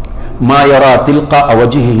 மாயரா தில்கா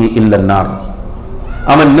வஜ்ஹிஹி இல்லன்னார்,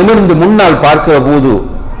 அவன் நிமிர்ந்து முன்னால் பார்க்கிற போது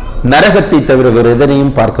நரகத்தை தவிர வேறு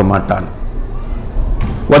எதனையும் பார்க்க மாட்டான்.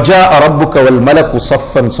 வஜாஅ ரப்புக வல் மலக்கு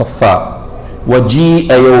ஸஃபன் ஸஃபா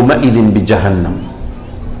வஜீஅ யௌமஇதின் பிஜஹன்னம்,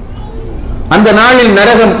 அந்த நாளில்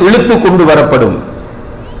நரகம் இழுத்து கொண்டு வரப்படும்.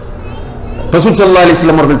 ரசூல் ஸல்லல்லாஹு அலைஹி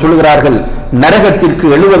வஸல்லம் அவர்கள் சொல்கிறார்கள், நரகத்திற்கு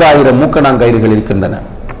 70,000 மூக்கணாங்கயிறுகள் இருக்கின்றன.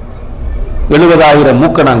 70,000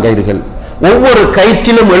 மூக்கணாங்கயிறுகள். ஒவ்வொரு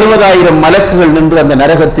கயிற்றிலும் 70,000 மலக்குகள் நின்று அந்த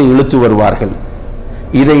நரகத்தை இழுத்து வருவார்கள்.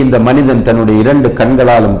 இதை இந்த மனிதன் தன்னுடைய 2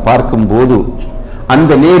 கண்களாலும் பார்க்கும் போது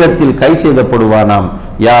அந்த நேரத்தில் கை செய்தப்படுவானாம்,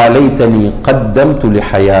 யா லைதனி கத்தம்து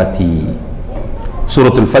லிஹயாதி.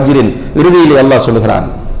 சூரத்துல் ஃபஜ்ரின் இறுதியிலே அல்லாஹ் சொல்கிறான்,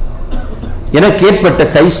 எனக்கு ஏற்பட்ட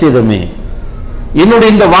கை சேதமே, என்னுடைய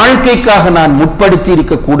இந்த வாழ்க்கைக்காக நான் முற்படுத்தி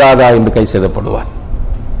இருக்க கூடாதா என்று கை செய்தப்படுவான்.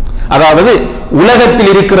 அதாவது உலகத்தில்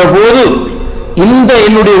இருக்கிற போது இந்த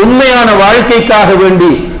என்னுடைய உண்மையான வாழ்க்கைக்காக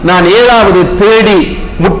வேண்டி நான் ஏதாவது தேடி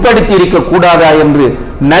முற்படுத்தி இருக்க கூடாதா என்று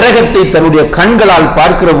நரகத்தை தன்னுடைய கண்களால்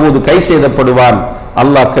பார்க்கிற போது கை செய்தப்படுவான்.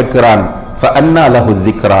 அல்லாஹ் கேட்கிறான், ஃபஅன்னா லஹு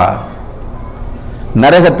ذிக்ரா,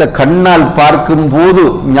 நரகத்தை கண்ணால் பார்க்கும் போது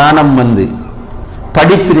ஞானம் வந்து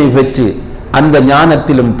படிப்பினை பெற்று அந்த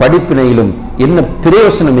ஞானத்திலும் படிப்பினையிலும் என்ன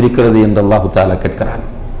பிரயோசனம் இருக்கிறது என்று அல்லாஹ் தஆலா கேட்கிறான்.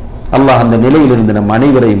 அல்லாஹ் அந்த நிலையிலிருந்து நம்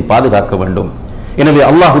அனைவரையும் பாதுகாக்க வேண்டும். எனவே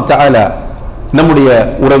அல்லாஹ் தஆலா நம்முடைய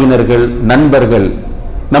உறவினர்கள், நண்பர்கள்,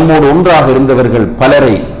 நம்மோடு ஒன்றாக இருந்தவர்கள்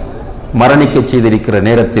பலரை மரணிக்க செய்திருக்கிற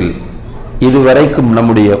நேரத்தில் இதுவரைக்கும்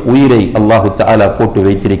நம்முடைய உயிரை அல்லாஹ் தஆலா போட்டு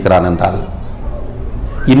வைத்திருக்கிறான் என்றால்,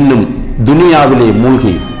 இன்னும் துனியாவிலே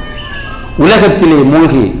மூழ்கி உலகத்திலே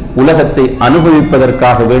மூழ்கி உலகத்தை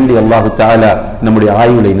அனுபவிப்பதற்காக வேண்டி அல்லாஹ் தஆலா நம்முடைய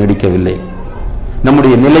ஆயுளை நீடிக்கவில்லை.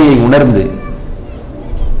 நம்முடைய நிலையை உணர்ந்து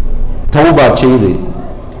தௌபா செய்து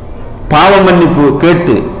பாவ மன்னிப்பு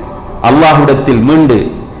கேட்டு அல்லாஹ்விடத்தில் மீண்டு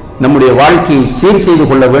நம்முடைய வாழ்க்கையை சீர் செய்து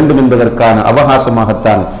கொள்ள வேண்டும் என்பதற்கான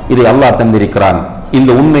அவகாசமாகத்தான் இதை அல்லாஹ் தந்திருக்கிறான்.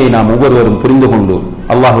 இந்த உண்மையை நாம் ஒவ்வொருவரும் புரிந்து கொண்டு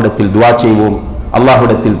அல்லாஹ்விடத்தில் துஆ செய்வோம்,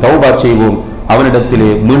 அல்லாஹ்விடத்தில் தௌபா செய்வோம், அவனிடத்திலே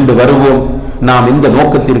மீண்டு வருவோம். நாம் எந்த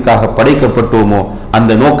நோக்கத்திற்காக படைக்கப்பட்டோமோ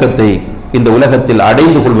அந்த நோக்கத்தை இந்த உலகத்தில்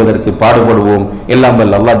அடைந்து கொள்வதற்கு பாடுபடுவோம். எல்லாம்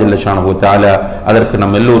வல்ல அல்லாஹ் ஜல்ல ஷானஹு தஆலா அதற்கு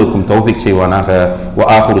நம் எல்லோருக்கும் தௌஃபீக் செய்வானாக. வ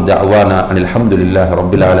ஆகிரு தஅவானா அனில் ஹம்துலில்லாஹி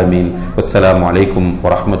ரப்பில் ஆலமீன். வஸ்ஸலாமு அலைக்கும்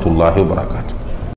வ ரஹ்மத்துல்லாஹி வ பரகாத்துஹு.